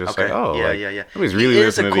Kids, where it's just Okay. like, oh, Yeah, like, yeah. nobody's He really is a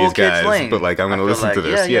listening to Cool these Kids guys, lane. but like I'm I gonna feel listen like- to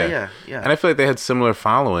this. yeah. And I feel like they had similar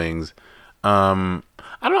followings.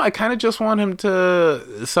 I don't know. I kind of just want him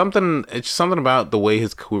to something. It's something about the way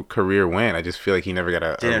his career went. I just feel like he never got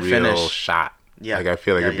a real finish. shot. Yeah. Like I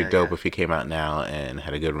feel like it'd be dope yeah. if he came out now and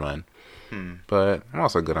had a good run. But I'm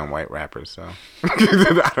also good on white rappers, so I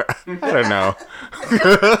don't know.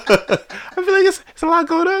 I feel like it's a lot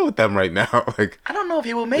going on with them right now. Like I don't know if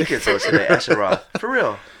he will make it though today, Asher Roth. For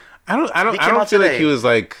real, I don't He came feel out like today. he was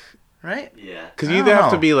like right? Yeah. because I you don't either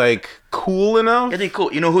have to know. be like cool enough. Is he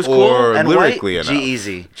cool? You know who's Or cool and lyrically white? enough.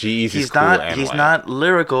 G-Eazy. G-Eazy's He's cool not. and He's white. not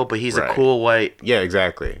lyrical, but he's Right. a cool white Yeah,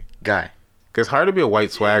 exactly. guy. Because hard to be a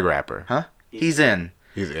white swag rapper. Huh? He's in.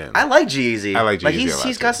 He's in. I like G-Eazy. I like G-Eazy a lot,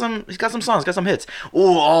 he's too. got some songs, got some hits.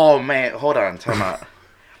 Ooh, oh man, hold on, time out.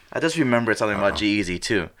 I just remembered something about G-Eazy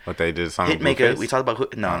too. What they did, song with Hitmaker. Blueface? We talked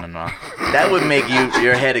about no. That would make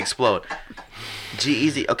your head explode.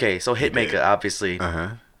 G-Eazy. Okay, so Hitmaker, obviously.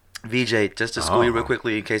 VJ, just to school you real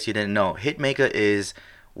quickly in case you didn't know, Hitmaker is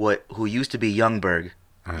who used to be Youngberg.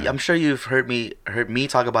 I'm sure you've heard me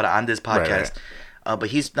talk about it on this podcast. Right. But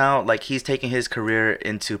he's now he's taking his career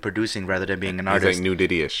into producing rather than being an He's artist. like New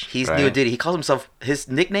Diddy-ish. He's right? New Diddy. He calls himself, his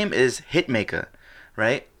nickname is Hitmaker,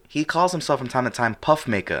 right? He calls himself from time to time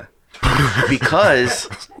Puffmaker because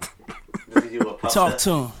Does he do a puff Talk set?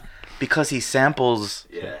 to him. because he samples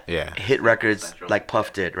Yeah. Yeah. hit records Central. like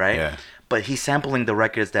Puff did, right? Yeah. But he's sampling the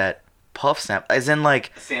records that Puff sample, as in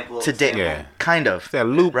like Sample of today, sample. Yeah. kind of. That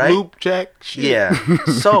loop, right? loop, jack. Shit. Yeah.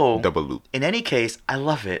 So Double loop. in any case, I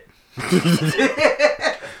love it.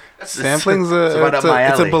 Sampling's It's right up my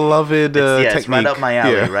it's a alley. beloved It's technique. right up my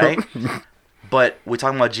alley, Yeah. right? But we're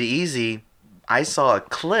talking about G-Eazy. I saw a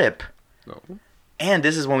clip, and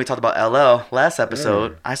this is when we talked about LL last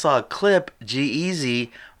episode. I saw a clip, G-Eazy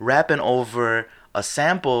rapping over a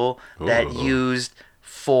sample that Ooh. used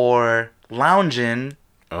for lounging,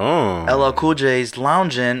 Oh. LL Cool J's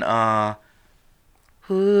lounging,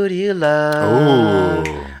 who do you love?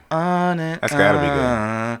 Ooh. On it, That's gotta be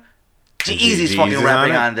good. G-Eazy's G-Eazy's fucking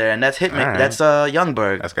rapping on it? on there, and that's Hitman. Alright. That's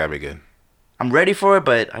Youngberg. That's gotta be good. I'm ready for it,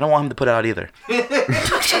 but I don't want him to put it out either. That's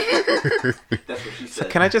what she said.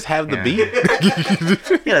 Can I just have the Yeah. beat?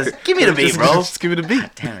 Yeah, give me the beat, bro. Just give me the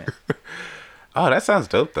beat. Damn it. Oh, that sounds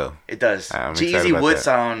dope though. It does. I'm excited G-Eazy about would that.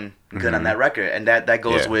 sound good on that record, and that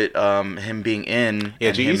goes Yeah. with him being in Yeah,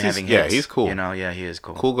 and him G-Eazy's- having yeah, hits. he's cool. You know, yeah, he is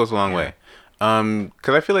cool. Cool goes a long way.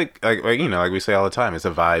 Cause I feel like you know, like we say all the time, it's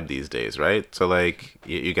a vibe these days, right? So like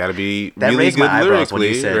you got to be That really raised good my eyebrows when you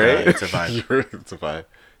lyrically, said, right? it's a vibe. Sure, it's a vibe.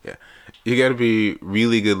 Yeah, you got to be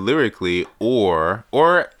really good lyrically, or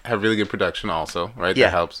have really good production also, right? Yeah.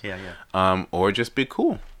 That helps. Yeah, Or just be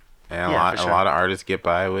cool. And Yeah, for a sure. lot of artists get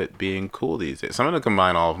by with being cool these days. Some of them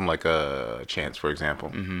combine all of them, like Chance, for example,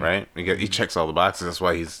 Mm-hmm. right? He checks all the boxes. That's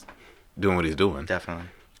why he's doing what he's doing. Definitely.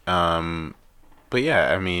 But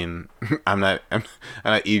yeah, I mean, I'm not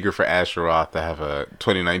eager for Asher Roth to have a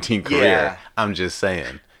 2019 career. Yeah. I'm just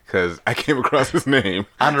saying because I came across his name.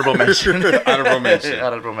 Honorable mention. Honorable mention.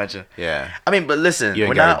 Honorable mention. Yeah. I mean, but listen, You ain't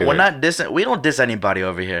we're gotta not do it. dissing. We don't diss anybody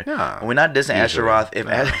over here. No. We're not dissing Asher Usually. Roth.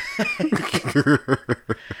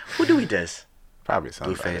 Who do we diss? Probably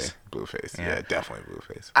somebody. Blueface. Blueface. Yeah. Yeah, definitely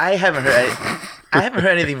Blueface. I haven't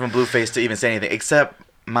heard anything from Blueface to even say anything except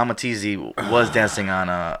Mama Teezy was dancing on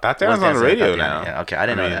That was on the radio now. Yeah, okay, I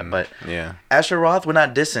didn't know that, but yeah, Asher Roth, we're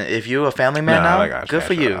not dissing. If you're a family man No, I now, like Asher good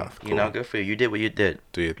for you. Roth. You know, Cool. good for you. You did what you did.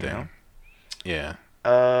 do your You thing. know? Yeah,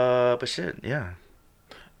 But shit, yeah,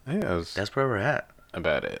 I think that was that's where we're at.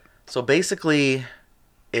 about it. So basically,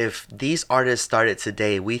 if these artists started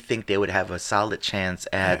today, we think they would have a solid chance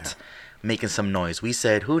at making some noise. We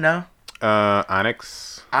said who now?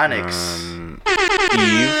 Onyx. Onyx.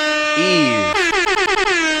 Eve.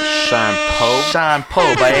 Sean Poe. Sean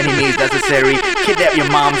Poe, by any means necessary. Kidnap your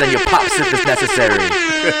moms and your pops if it's necessary.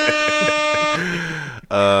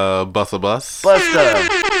 Busta Bus. Buster.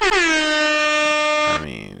 I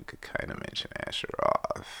mean, we could kind of mention Asher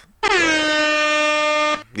Roth. but-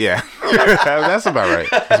 Yeah, that's about right.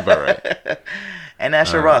 That's about right. And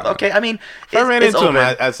Asher Roth. Okay, I mean, If I ran it's into him,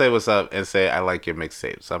 open. I'd say what's up and say I like your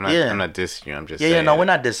mixtape. So I'm not. Yeah. I'm not dissing you. I'm just. Yeah, saying. no, we're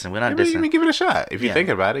not dissing. We're not Give dissing. it a shot. If you're Yeah.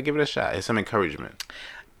 thinking about it, give it a shot. It's some encouragement.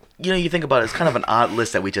 You know, you think about it, it's kind of an odd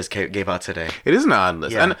list that we just gave out today. It is an odd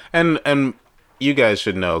list, Yeah. and you guys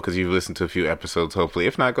should know because you've listened to a few episodes. Hopefully,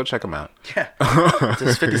 if not, go check them out. Yeah.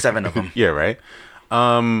 There's 57 of them. Yeah, right.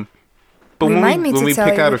 But Remind me when to we tell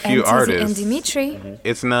pick you out a with few Teezy and artists, Dimitri.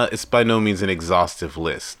 it's by no means an exhaustive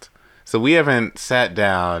list. So we haven't sat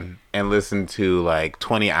down and listened to like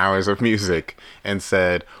 20 hours of music and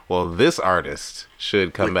said, well, this artist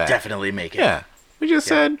should come Would back. definitely make it. Yeah. We just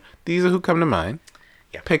Yeah. said, these are who come to mind.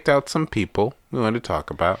 Yeah. Picked out some people we wanted to talk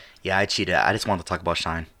about. Yeah, I cheated. I just wanted to talk about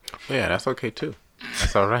Shine. Yeah, that's okay too.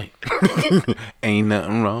 That's all right. Ain't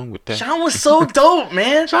nothing wrong with that. Sean was so dope,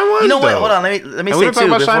 man. Sean was You know what? dope. Hold on. Let me And say we don't talk too.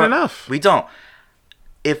 about Sean before- enough. We don't.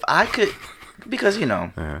 If I could, because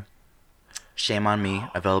Uh-huh. Shame on Me,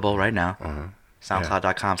 available right now. Uh-huh.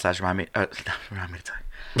 SoundCloud.com/remind me. Remind me to tell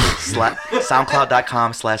you.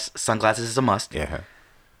 SoundCloud.com/sunglasses is a must. Yeah.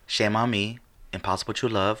 Shame on Me, Impossible True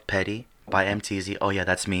Love, Petty by Teezy. Oh yeah,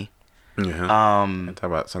 that's me. Yeah. I'll talk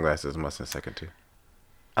about sunglasses must in a second too.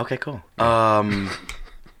 Okay, cool.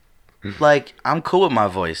 Like, I'm cool with my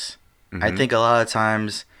voice. I think a lot of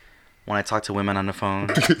times when I talk to women on the phone,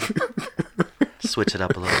 switch it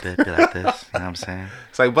up a little bit, be like this. You know what I'm saying?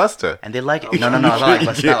 It's like Buster. And they like it. No, it's not like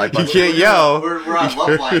Buster. Not like You Buster. can't yell. We're on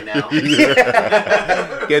Love Line now. You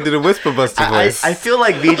can't do the whisper Buster voice. I feel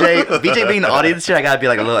like VJ being the audience here, I gotta be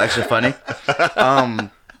like a little extra funny.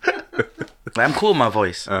 Like, I'm cool with my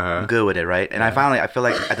voice. I'm good with it, right? And I feel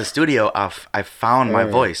like at the studio, I found my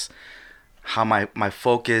voice, how my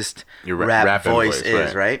focused Your rap rapping voice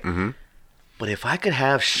is, right? Mm-hmm. But if I could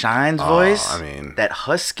have Shine's voice, I mean, that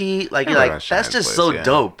husky, like I you're know like, that that's Shine's just voice, so yeah.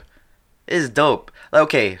 dope. It's dope. Like,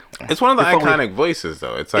 okay, it's one of the before we- iconic voices,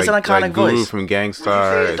 though. It's like, an iconic like Guru voice. from Would you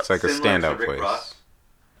Gangstar. say It's like a similar to standout Rick voice. Ross?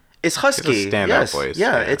 It's husky. standout Yes. voice,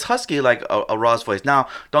 Yeah, yeah. it's husky like a Ross voice. Now,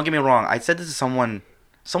 don't get me wrong. I said this to someone.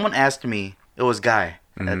 Someone asked me. It was Guy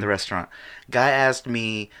at the restaurant. Guy asked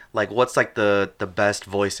me like, what's like the best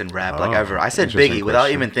voice in rap like Oh, ever. I said interesting Biggie without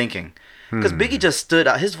question. even thinking. Because Biggie just stood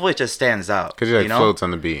out. His voice just stands out. Because he like you know? floats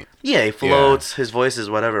on the beat. Yeah, he floats. His voice is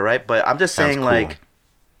whatever, right? But I'm just Sounds saying,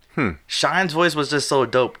 cool. like, Shine's voice was just so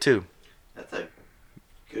dope too. That's a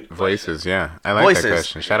good question. Voices, yeah. I like Voices. that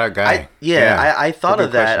question. Shout out Guy. I thought It's a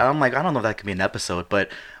of good that. question. I'm like, I don't know if that could be an episode, but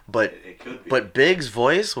It could be. but Big's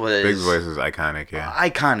voice was Big's voice is iconic, yeah.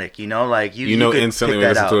 iconic. You know, like you know could instantly pick when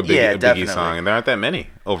you that listen to a out. Biggie, Yeah, Biggie song, and there aren't that many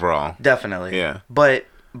overall. Definitely. Yeah.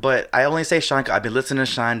 But I only say Shine. I've been listening to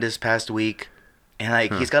Shine this past week, and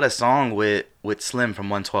like he's got a song with Slim from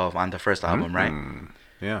 112 on the first album, right?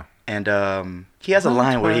 Yeah. And he has a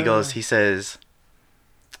line where he says,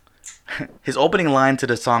 his opening line to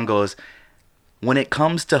the song goes, "When it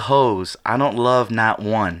comes to hoes, I don't love not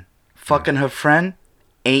one. Fucking her friend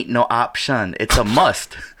ain't no option. It's a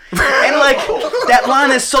must." And like that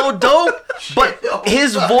line is so dope, but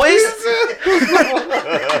his voice,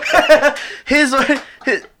 his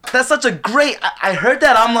that's such a great. I heard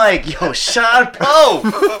that. I'm like, yo, Sean Poe,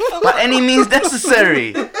 by any means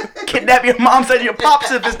necessary. Kidnap your moms and your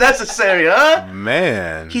pops if it's necessary, huh?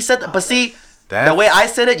 Man. He said that, but see, the That's- way I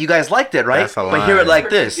said it, you guys liked it, right? That's a But hear it line. like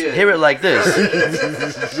this. Pretty good. Hear it like this.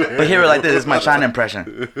 But hear it like this. This is my Sean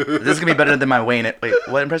impression. This is gonna be better than my Wayne. Wait,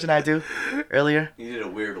 what impression did I do earlier? You did a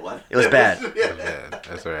weird one. It was bad. Yeah,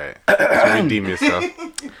 that's all right. Just redeem yourself.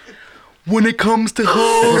 When it comes to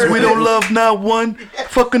hoes, we don't love not one.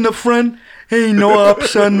 Fucking a friend ain't no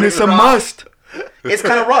option. It's a must. It's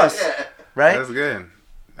kind of Ross, right? That's good.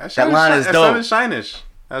 That line is dope. That sounded shinish.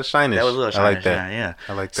 That was shinish. That was a little I like shinish, that. yeah.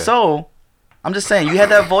 I like that. So, I'm just saying, you had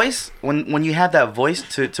that voice. When you have that voice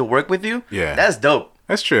to work with you, Yeah. that's dope.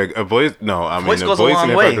 That's true. A voice, no, I mean, Voice a goes a voice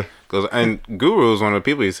long in way. hip-hop goes. And Guru was one of the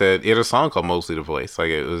people. He said he had a song called "Mostly the Voice." Like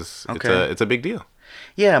it was. Okay. It's a big deal.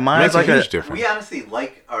 Yeah, It mine's makes like a huge a. difference. We honestly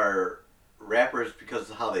like our rappers because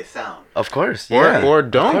of how they sound. Of course, Or yeah. or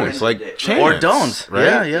don't course. like Chance. Or don't. Right?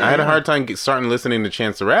 Yeah, yeah, I had a yeah. hard time starting listening to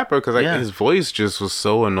Chance the Rapper because like Yeah. his voice just was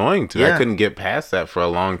so annoying to me. I Yeah. couldn't get past that for a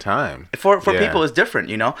long time. For Yeah. people, it's different,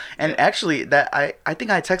 you know. And actually, that I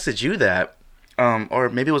think I texted you that, or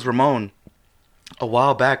maybe it was Ramon, a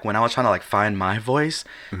while back when I was trying to like find my voice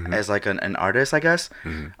as like an artist, I guess.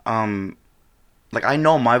 Like I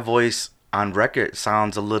know my voice on record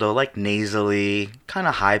sounds a little like nasally, kind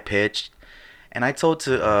of high pitched. And I told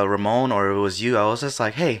to Ramon, or it was you, I was just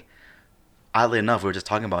like, hey, oddly enough, we were just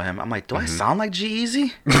talking about him. I'm like, do I sound like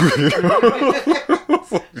G-Eazy?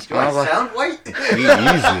 Do I sound white? Be easy.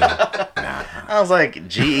 I was like,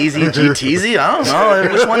 G-Eazy, G-Teezy? I don't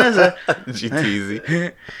know. Which one is it?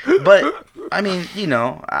 GTZ. But, I mean, you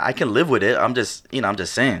know, I can live with it. I'm just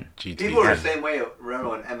saying. People were GTZ. the same way around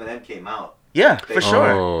when Eminem came out. Yeah, for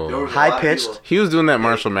sure. Oh. There was a High lot of pitched. people- He was doing that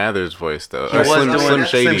Marshall Mathers voice though. He Or was Slim, doing Slim that.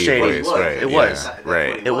 Shady Slim Shady. voice, right? It yeah, was. That's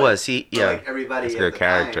right. what It was. He, But, yeah, like everybody That's at good the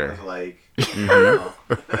character. time was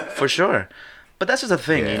like, for sure. But that's just a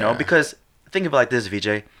thing, you know, Yeah. because think of it like this,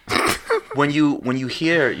 VJ. when you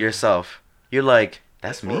hear yourself, you're like,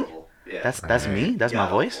 that's me? horrible. Yeah. That's me? That's my Yeah.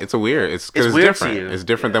 voice? It's a weird. It's because it's, weird different. to you. It's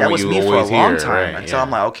different than That what was you me for a always long hear. time Right? until yeah. I'm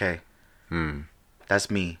like, okay,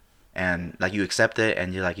 that's me. And like you accept it,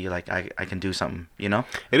 and you're like I can do something, you know.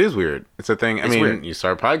 It is weird. It's a thing. I It's mean, weird. you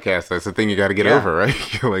start a podcast. That's the thing you got to get Yeah. over, right?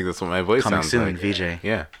 You're like, that's what my voice Coming sounds soon, like. VJ.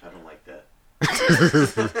 Yeah. I don't like that.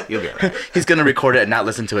 You'll be alright. He's gonna record it and not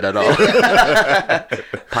listen to it at all.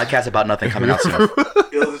 Podcast about nothing coming out soon.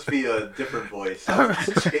 It'll just be a different voice.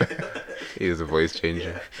 He is a voice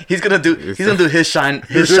changer. He's gonna do his shine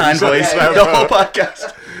voice Shine the whole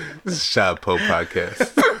podcast. This is Shine Po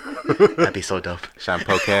podcast. That'd be so dope. Shine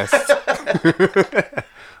Podcast.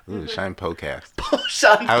 Ooh, Shine Podcast.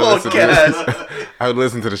 Shine I would listen to podcast. I would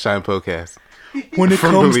listen to the Shine Podcast. When it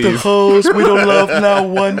From comes to Belize. hoes, we don't love no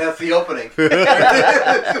one. That's the opening.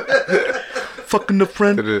 Fucking a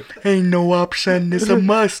friend ain't no option. It's a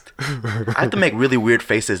must. I have to make really weird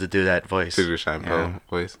faces to do that voice. To the Shine Po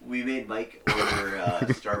voice. We made Mike order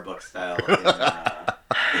Starbucks style.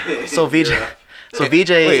 So VJ,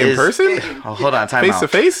 Wait, is in person? Oh, hold on, time Face out. to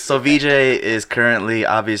face? So VJ is currently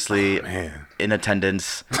obviously Man. in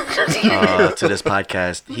attendance to this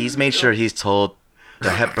podcast. He's made sure he's told the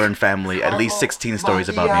Hepburn family at least 16 stories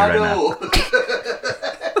about me right now.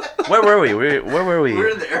 Where were we? Where were we? We were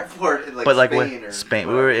in the airport in But like Spain. what? Spain.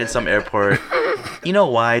 We were in some airport. You know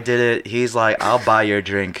why I did it? He's like, I'll buy your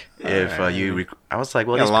drink if you. I was like,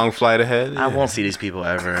 well, Got a these long flight ahead. I won't see these people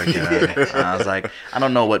ever again. I was like, I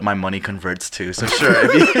don't know what my money converts to, so sure.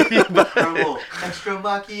 If you buy it. Extra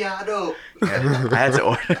macchiato. Yeah,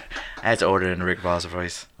 I had to order in Rick Ross'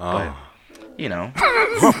 voice. Oh. But, you know,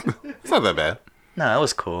 It's not that bad. no, it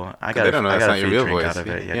was cool. I They don't know I that's got not a your free real drink voice. out of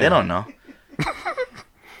it. Yeah, Yeah. they don't know.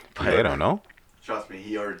 They don't know. Trust me,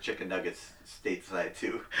 he ordered chicken nuggets stateside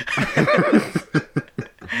too.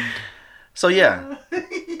 So yeah,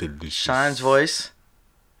 Delicious. Shine's voice.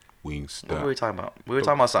 Wingstop. What were we talking about? We were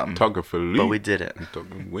talking about something, Talking for Lee. but we did it. I'm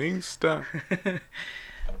talking Wingstop.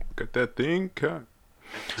 Got that thing cut.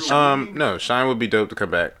 No, Shine would be dope to come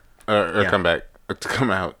back. Or Yeah. come back. To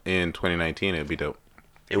come out in 2019, it'd be dope.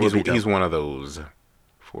 It would be dope. He's one of those.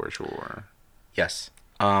 For sure. Yes.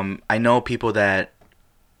 I know people that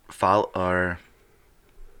follow or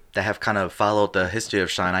that have kind of followed the history of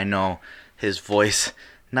Shine. I know his voice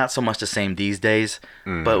not so much the same these days,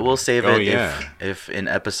 but we'll save it if in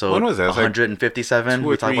episode When was that? It was like 157 2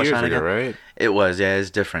 we or talk 3 about years Shine ago, again. right? It was, yeah, it's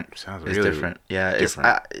different. Sounds It's really different. Yeah,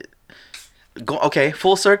 different. Okay,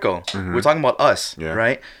 full circle. We're talking about us, Yeah.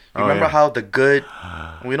 right? You Oh, remember yeah. how the good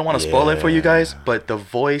we don't want to spoil it for you guys, but the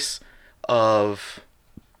voice of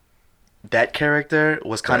that character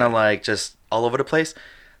was kind of like just all over the place.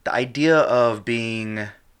 The idea of being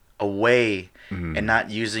away and not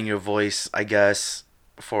using your voice, I guess,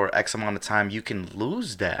 for X amount of time, you can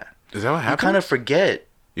lose that. Is that what You happened? kind of forget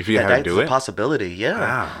You forget that how to that's do a it? possibility. Yeah.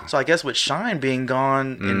 Wow. So I guess with Shine being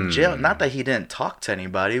gone in jail, not that he didn't talk to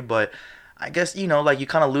anybody, but I guess, you know, like you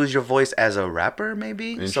kind of lose your voice as a rapper,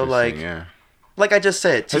 maybe. So like, yeah. like I just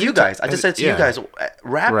said to Has you he guys, ta- I just has- said to you yeah. guys,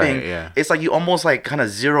 rapping, Right, yeah. it's like you almost like kind of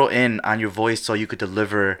zero in on your voice so you could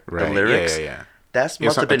deliver Right. the lyrics. Yeah. That's Yeah,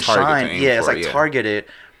 must have something been target to Shine. aim Yeah, it's for, like yeah. targeted,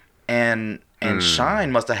 and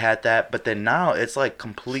Shine must have had that, but then now it's like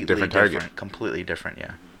completely Different different. target. Completely different.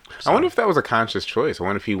 Yeah. I wonder if that was a conscious choice. I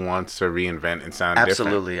wonder if he wants to reinvent and sound different.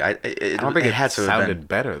 Absolutely. I don't think it had to have sounded been.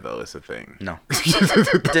 better though. Is the thing. No.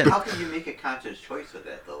 It didn't. How can you make a conscious choice with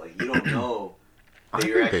that though? Like you don't know that I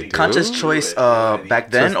you're think they actually do. Conscious going choice through it, you know what I mean?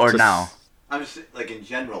 back then or Just- now? I'm just like in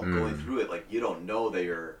general going through it. Like you don't know that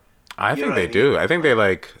you're. I You know think what they I mean? do. I think they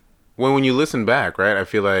like when you listen back, right? I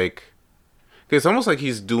feel like it's almost like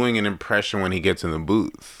he's doing an impression when he gets in the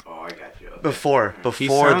booth. Oh, I got you. Okay. Before He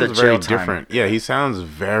the sounds jail very time. different. Yeah, he sounds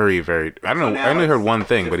very, very. I don't So know. now I only it's heard one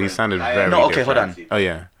thing, but he different. sounded I- very. No, okay, hold different. on. Oh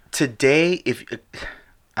yeah. Today, if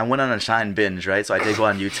I went on a Shine binge, right? So I did go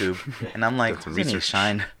on YouTube, and I'm like, some what's any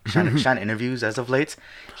research. Shine interviews as of late?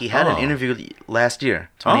 He had Oh. an interview last year,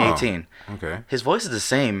 2018. Okay. His voice is the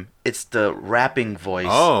same. It's the rapping voice.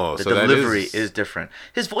 Oh, the so that delivery is- is different.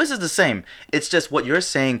 His voice is the same. It's just what you're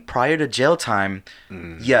saying prior to jail time.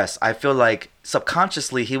 Yes, I feel like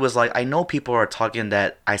subconsciously he was like, I know people are talking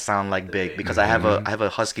that I sound like Big because I have a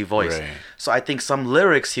husky voice. Right. So I think some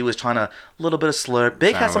lyrics he was trying to little bit of slur.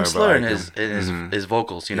 Big had some Sound slur in like his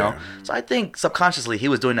vocals, you know. Yeah. So I think subconsciously he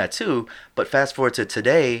was doing that too. But fast forward to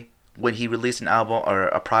today when he released an album or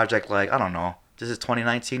a project like I don't know. This is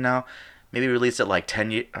 2019 now. Maybe released it like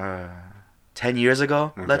 10 years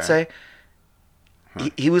ago, let's say.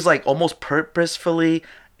 He was like almost purposefully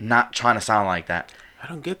not trying to sound like that. I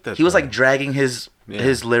don't get that. He was though. like dragging his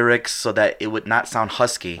Yeah. lyrics so that it would not sound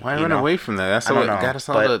husky. Why you run know? away from that? That's I what don't know, got us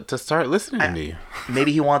all but to start listening to you.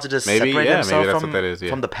 Maybe he wanted to Maybe, separate yeah, himself maybe that's from, what that is, yeah.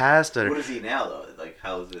 from the past. Or What is he now though? Like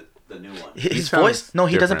how is it the new one? his sounds voice? No,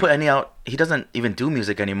 he doesn't different. put any out. He doesn't even do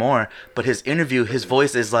music anymore. But his interview, his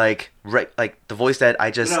voice is like the voice that I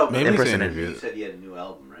just No, Maybe it's an impersonated. interview. You said he had a new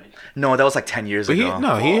album, right? No, that was like 10 years But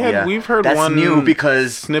ago. he had. Yeah. We've heard That's one new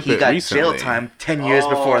because snippet he got recently. jail time 10 years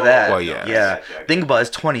before that. Well, yeah. Yeah. Gotcha. Think about it, it's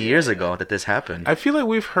 20 years ago that this happened. I feel like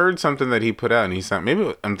we've heard something that he put out, and he sound.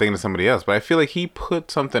 Maybe I'm thinking of somebody else, but I feel like he put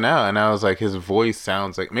something out, and I was like, his voice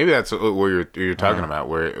sounds like maybe that's what you're talking about,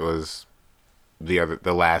 where it was the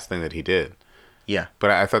last thing that he did. Yeah.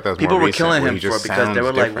 But I thought that was People more were recent, killing where him he for it just because they sounds were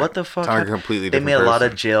like, different. what the fuck? Sounds like a completely They different made a lot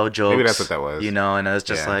of person. jail jokes. Maybe that's what that was. You know, and it was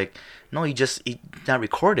just Yeah. like, no, he's not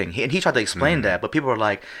recording. And he tried to explain that, but people were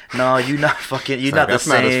like, no, you're not fucking, you're not the That's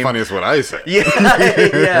same. not as funny as what I said. Yeah,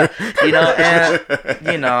 yeah. You know, and,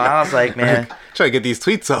 you know, I was like, man. Try to get these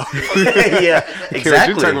tweets off. Yeah,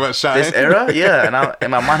 exactly. You talking about Shine? This era? Yeah. And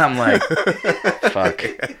in my mind, I'm like, fuck.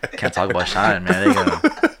 Can't talk about Shine, man. They gonna,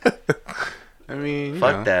 I mean,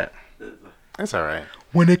 fuck that. That's all right.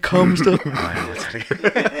 When it comes to...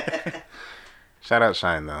 Shout out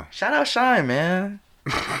Shine, though. Shout out Shine, man.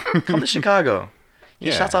 Come to Chicago. He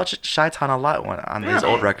Yeah. shouts out Chi-Town a lot on his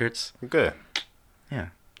old records. Good. Yeah.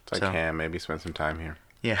 It's like So- Cam, maybe spend some time here.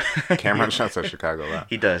 Yeah. Cameron shouts out Chicago a lot.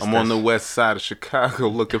 He does. I'm on the west side of Chicago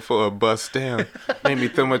looking for a bus down. Made me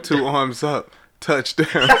throw my 2 arms up. Touchdown.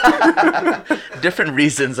 Different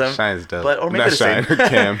reasons. Shine's dope. But, or maybe Not the same. Shine,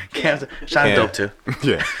 Cam. Shine's Cam. dope too.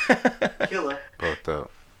 Yeah. Killer. Both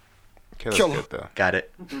dope. Killer's Killer. good, though. Got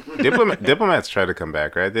it. Diplomats tried to come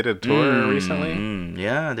back, right? They did a tour recently.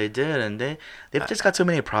 Yeah, they did. And they've just got too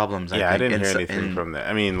many problems. I think, didn't hear in- anything from that.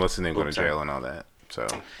 I mean, what's his name going to sorry. jail and all that. So,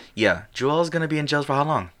 Yeah. Joel's going to be in jail for how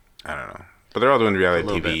long? I don't know. But they're all doing reality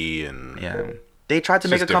little TV and... Yeah. They tried to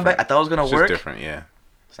It's make a just comeback. I different. thought it was going It's to just work. different, yeah.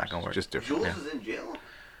 It's not going to work. Just different. Jules Yeah. is in jail?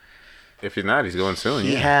 If you're not, he's going soon,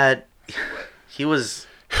 He yeah. had... He was...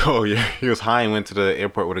 Oh, yeah. He was high and went to the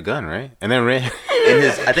airport with a gun, right? And then ran...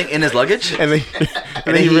 in his luggage. and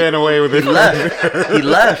then he ran away with it. He left. He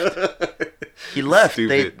left. He left.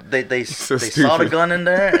 Stupid. They So saw the stupid. gun in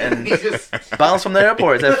there and He just bounced from the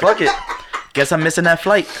airport. Said, "Fuck it. Guess I'm missing that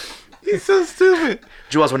flight." He's so stupid.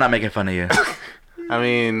 Jules, we're not making fun of you. I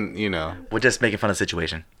mean, you know. We're just making fun of the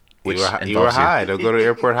situation. Which You were involves you. high. They'll go to the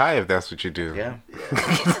airport high if that's what you do. Yeah.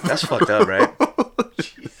 That's fucked up, right?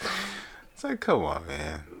 It's like, come on,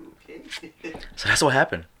 man. So that's what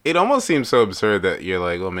happened. It almost seems so absurd that you're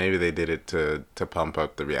like, well, maybe they did it to pump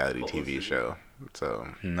up the reality TV show. So,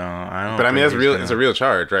 No, I don't. but I mean, think that's he's real. gonna- It's a real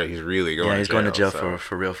charge, right? He's really going. Yeah, he's going to jail so.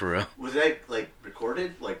 for real, for real. Was that like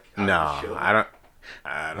recorded? Like on No, the show? I don't.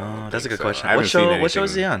 Oh, that's a think good so. question. I What haven't seen show? What show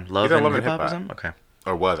is he anything. on? Love He's on and Hip Hop or something? Okay.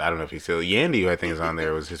 Or was, I don't know if he's still Yandy, who I think is on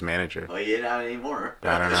there, was his manager. Oh, yeah, not anymore.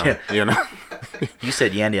 I don't know. Yeah. You know. You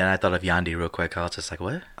said Yandy, and I thought of Yandy real quick. I was just like,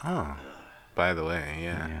 what? Oh, by the way,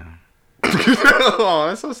 yeah. Yeah. Oh,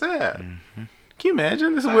 that's so sad. Can you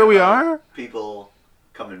imagine? This is where we are. People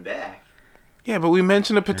coming back. Yeah, but we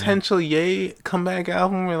mentioned a potential Ye comeback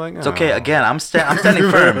album. We're like, It's okay. Again, I'm standing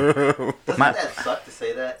firm. Doesn't My- that suck to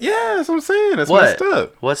say that? Yeah, that's what I'm saying. That's What? messed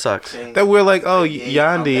up. What sucks? Saying That we're like, oh, Ye Yandy,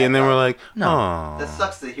 comeback and then we're like, No. That oh.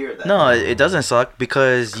 sucks to hear that. No, it doesn't suck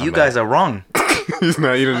because you guys are wrong. He's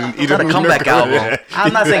not. You didn't. It's not a comeback album.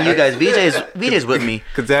 I'm not saying you guys. VJ's with me.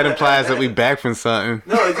 Because that implies that we back from something.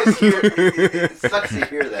 No, it sucks to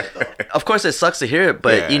hear that though. Of course, it sucks to hear it,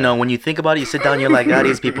 but Yeah. you know, when you think about it, you sit down, you're like, ah,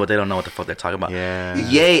 these people, they don't know what the fuck they're talking about. Yeah.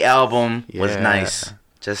 Yay album was Yeah. nice.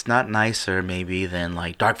 Just not nicer, maybe, than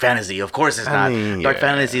like Dark Fantasy. Of course, it's I not. mean, Dark yeah.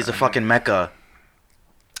 Fantasy is a fucking mecca.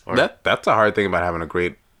 Or- That's a hard thing about having a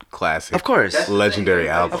great classic. Of course. That's the Legendary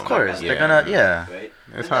thing, album. Of course, Yeah. they're gonna, yeah. Right?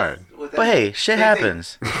 It's And hard. that's what But hey, shit same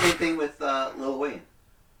happens. Thing, same thing with Lil Wayne.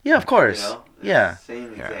 Yeah, of course. You know? Yeah.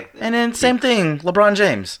 Same Yeah. exact thing. And then same thing, LeBron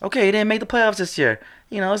James. Okay, he didn't make the playoffs this year.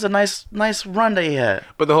 You know, it's a nice run that he had.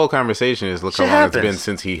 But the whole conversation is look how Shit long it's happens. been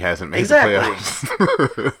since he hasn't made Exactly. the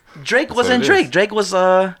playoffs. Drake That's wasn't what it Drake. is. Drake was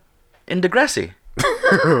in Degrassi.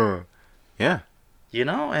 Yeah. You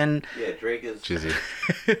know, and Yeah, Drake is. Jizzy.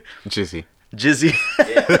 Jizzy. Jizzy.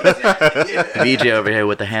 Yeah. VJ over here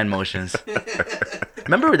with the hand motions.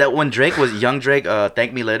 Remember that when Drake was young Drake,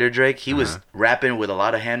 Thank Me Later Drake, he was rapping with a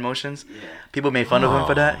lot of hand motions. Yeah. People made fun of him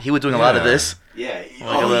for that. He was doing a lot of Yeah. this. Yeah. Like a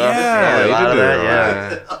Oh, little- yeah, a he lot did of do that.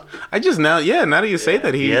 a Yeah. I just now that you say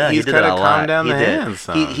that, Yeah, he he's did kind that of a lot. calmed down He the did. hands.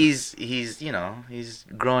 some. He's you know, he's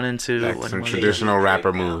grown into Like what some he traditional Drake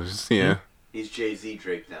rapper now. moves. Yeah. He's Jay-Z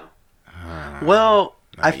Drake now. Well,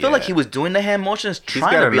 I Not feel like yet. he was doing the hand motions, got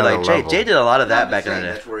trying to be another like Jay. level. Jay did a lot of that I'm back in saying the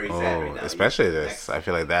day. That's where he's at Oh, right now. especially He's this. next. I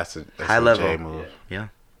feel like that's High a level. Jay move. Yeah.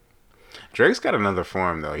 Drake's got another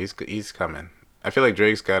form though. He's coming. I feel like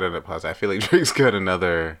Drake's got it. Pause. I feel like Drake's got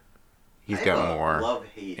another. He's I got have a more.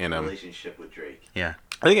 love-hate in him. relationship with Drake. Yeah.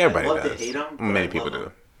 I think everybody I love to does. hate him, but Many I people love do.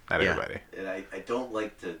 him. Not Yeah. everybody. And I don't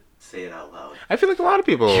like to say it out loud. I feel like a lot of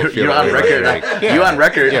people. You're like on record. Drake. Yeah. You're on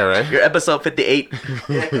record. Yeah, right. You're episode 58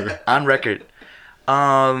 on record.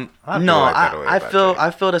 No,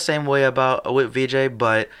 I feel the same way with VJ,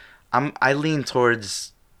 but I lean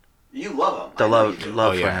towards You love him. the love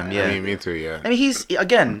Oh, for him. Yeah, I mean, me too. Yeah. I mean, he's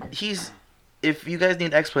if you guys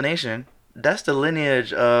need explanation, that's the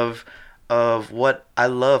lineage of what I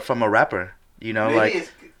love from a rapper. You know, Maybe like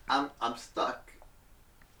it's, I'm stuck.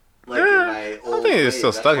 Like in my old I think it's ways.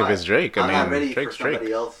 still That's stuck if why it's Drake. I I'm not mean, ready Drake's for somebody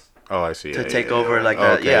Drake. else. Oh, I see. to Yeah, take yeah, over yeah. like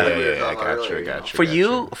that. Okay, Yeah. yeah. I got you. For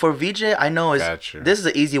you, for VJ, I know Gotcha. this is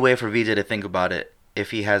an easy way for VJ to think about it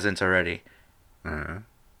if he hasn't already.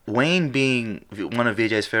 Wayne being one of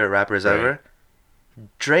VJ's favorite rappers Right. ever,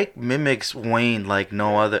 Drake mimics Wayne like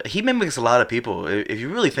no other. He mimics a lot of people. If you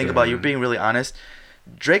really think about it, you're being really honest,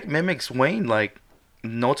 Drake mimics Wayne like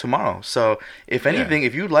no tomorrow. So if anything,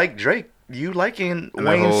 if you like Drake, you liking And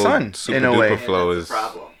that Wayne's whole son Super in a Duper way. flow That's is the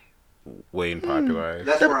problem. Wayne popularized.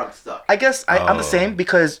 That's where I'm stuck. I guess I'm the Oh. same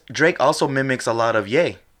because Drake also mimics a lot of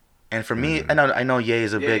Ye. And for me, I know Ye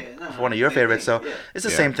is a one of your same favorites, thing, so yeah. it's the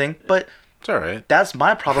Yeah. same thing. But It's all right. that's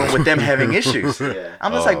my problem with them having issues. Yeah.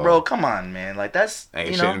 I'm just like, bro, come on, man. Like that's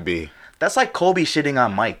It shouldn't be. that's like Kobe shitting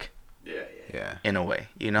on Mike Yeah. Yeah. in a way,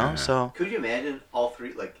 you know. Yeah. So Could you imagine all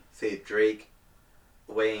three, like, say Drake,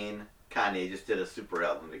 Wayne, Kanye just did a super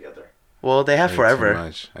album together? well, they have Way forever. Too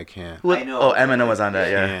much. I can't. Who- I know. Oh, Eminem was on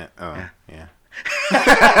that. Yeah. Can't. Oh, yeah.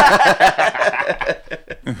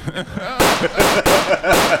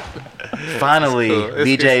 Finally, It's cool.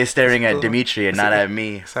 VJ is staring at Dimitri and not at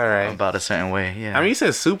me It's all right. about a certain way. Yeah. I mean, you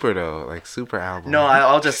said super though, like super album. no,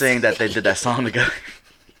 I was just saying that they did that song together.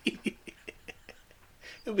 It'll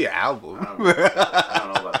be an album. I don't know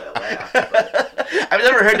about that laugh, but I've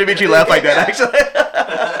never heard Dimitri laugh like that. Actually.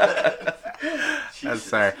 I'm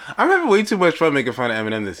sorry. I'm having way too much fun making fun of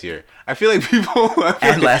Eminem this year. I feel like people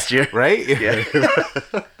And last year. right? Yeah.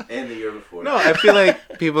 and the year before. No, I feel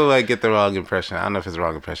like people like get the wrong impression. I don't know if it's the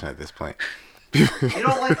wrong impression at this point. You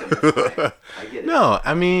don't like him. That's fine. I get it. No,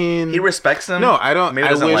 I mean He respects him. No, I don't. Maybe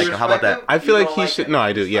I doesn't wish- like him. How about that? I feel You like don't he like should. him. No,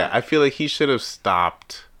 I do. It's Yeah, fine. I feel like he should have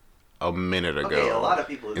stopped a minute ago. Okay, a lot of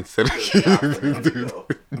people instead should have stopped a minute of ago.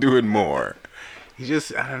 doing more. He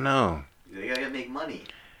just, I don't know. They gotta make money.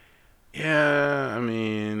 Yeah, I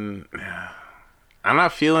mean, I'm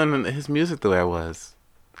not feeling his music the way I was.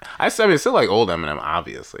 I mean, it's still like old Eminem,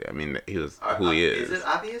 obviously. I mean, he was who he is. Is it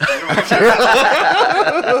obvious? I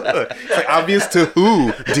It's like, obvious to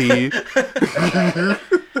who, D?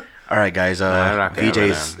 All right, guys. I'm not gonna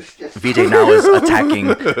VJ now is attacking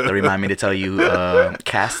the Remind Me to Tell You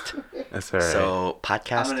cast. That's all right. So I'm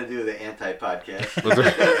podcast. gonna do the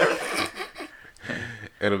anti-podcast.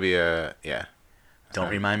 It'll be a, yeah. Don't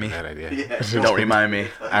remind me. Bad idea. Yeah. Don't remind me.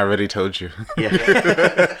 I already told you. Yeah.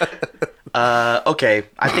 Okay,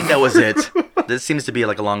 I think that was it. This seems to be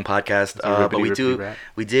like a long podcast, but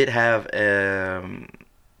we did have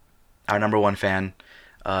our number one fan,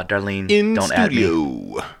 Darlene. In Don't add me.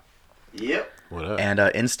 studio. Yep. What up? And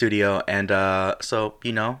in studio, and so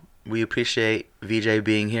we appreciate VJ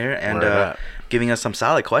being here and Word up. giving us some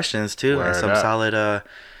solid questions too, Word and some up. solid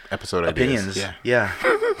Episode opinions. ideas. Yeah,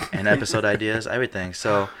 and episode ideas, everything.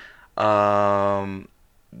 So,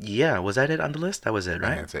 yeah, was that it on the list? That was it,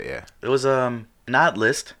 right? That's it, yeah. It was an odd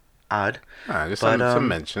list, odd. Just But, some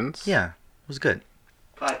mentions. Yeah, it was good.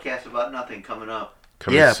 Podcast about nothing coming up.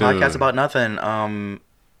 Coming Yeah, soon. podcast about nothing.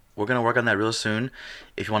 We're gonna work on that real soon.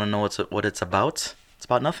 If you want to know what it's about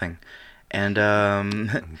nothing, and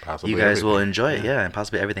Possibly you guys will everything. enjoy it. Yeah, and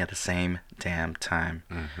possibly everything at the same damn time.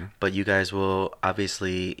 Mm-hmm. But you guys will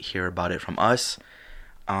obviously hear about it from us.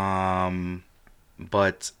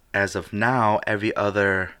 But as of now, every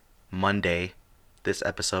other Monday, this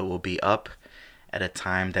episode will be up at a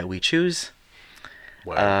time that we choose.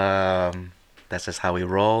 Wow. That's just how we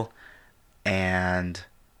roll. And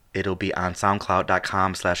it'll be on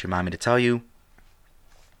soundcloud.com/remind me to tell you.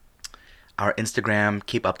 Our Instagram,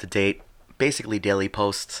 keep up to date, basically daily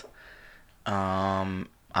posts. On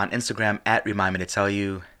Instagram @remind me to tell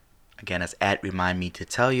you. Again, that's @remind me to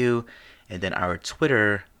tell you. And then our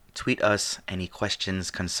Twitter, tweet us any questions,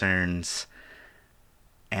 concerns,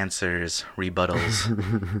 answers,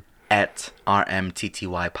 rebuttals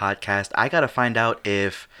 @RMTTY podcast. I gotta find out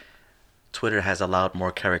if Twitter has allowed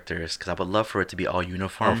more characters, because I would love for it to be all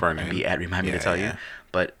uniform for a and name. be @remind me to Yeah, tell yeah. you.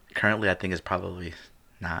 But currently, I think it's probably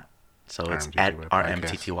not. So it's RMTTY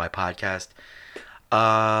 @RMTTY podcast.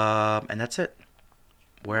 And that's it.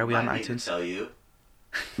 Where are we on I need to iTunes? tell you.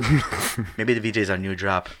 Maybe the VJ's our new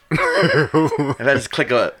drop. If I just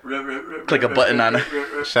click a button on it.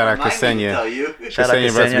 Shout out Remind me to Ksenia. tell you. Shout out Ksenia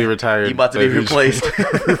about to be Ksenia. retired. You about to be by VJ. replaced.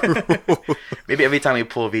 Maybe every time you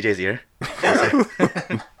pull VJ's ear.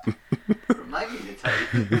 Remind me to tell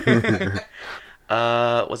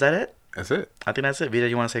you. Was that it? That's it. I think that's it. VJ,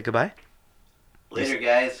 you want to say goodbye? Later,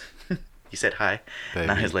 guys. You said hi. Baby.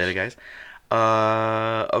 Not his later, guys.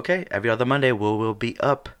 Okay. Every other Monday, we'll be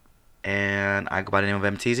up. And I go by the name of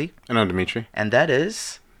MTZ. And I'm Dimitri. And that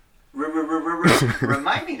is...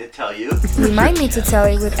 Remind me to tell you. Remind me to tell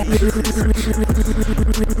you with.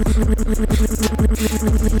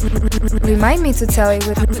 Remind me to tell you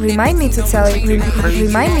with. Remind me to tell you.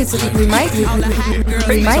 Remind me to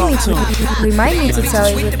remind me to tell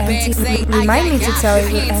you with MTZ. Remind me to tell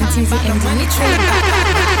you with MTZ and Dimitri.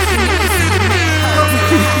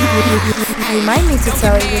 Remind me to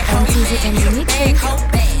tell you with MTZ and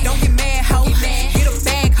Dimitri.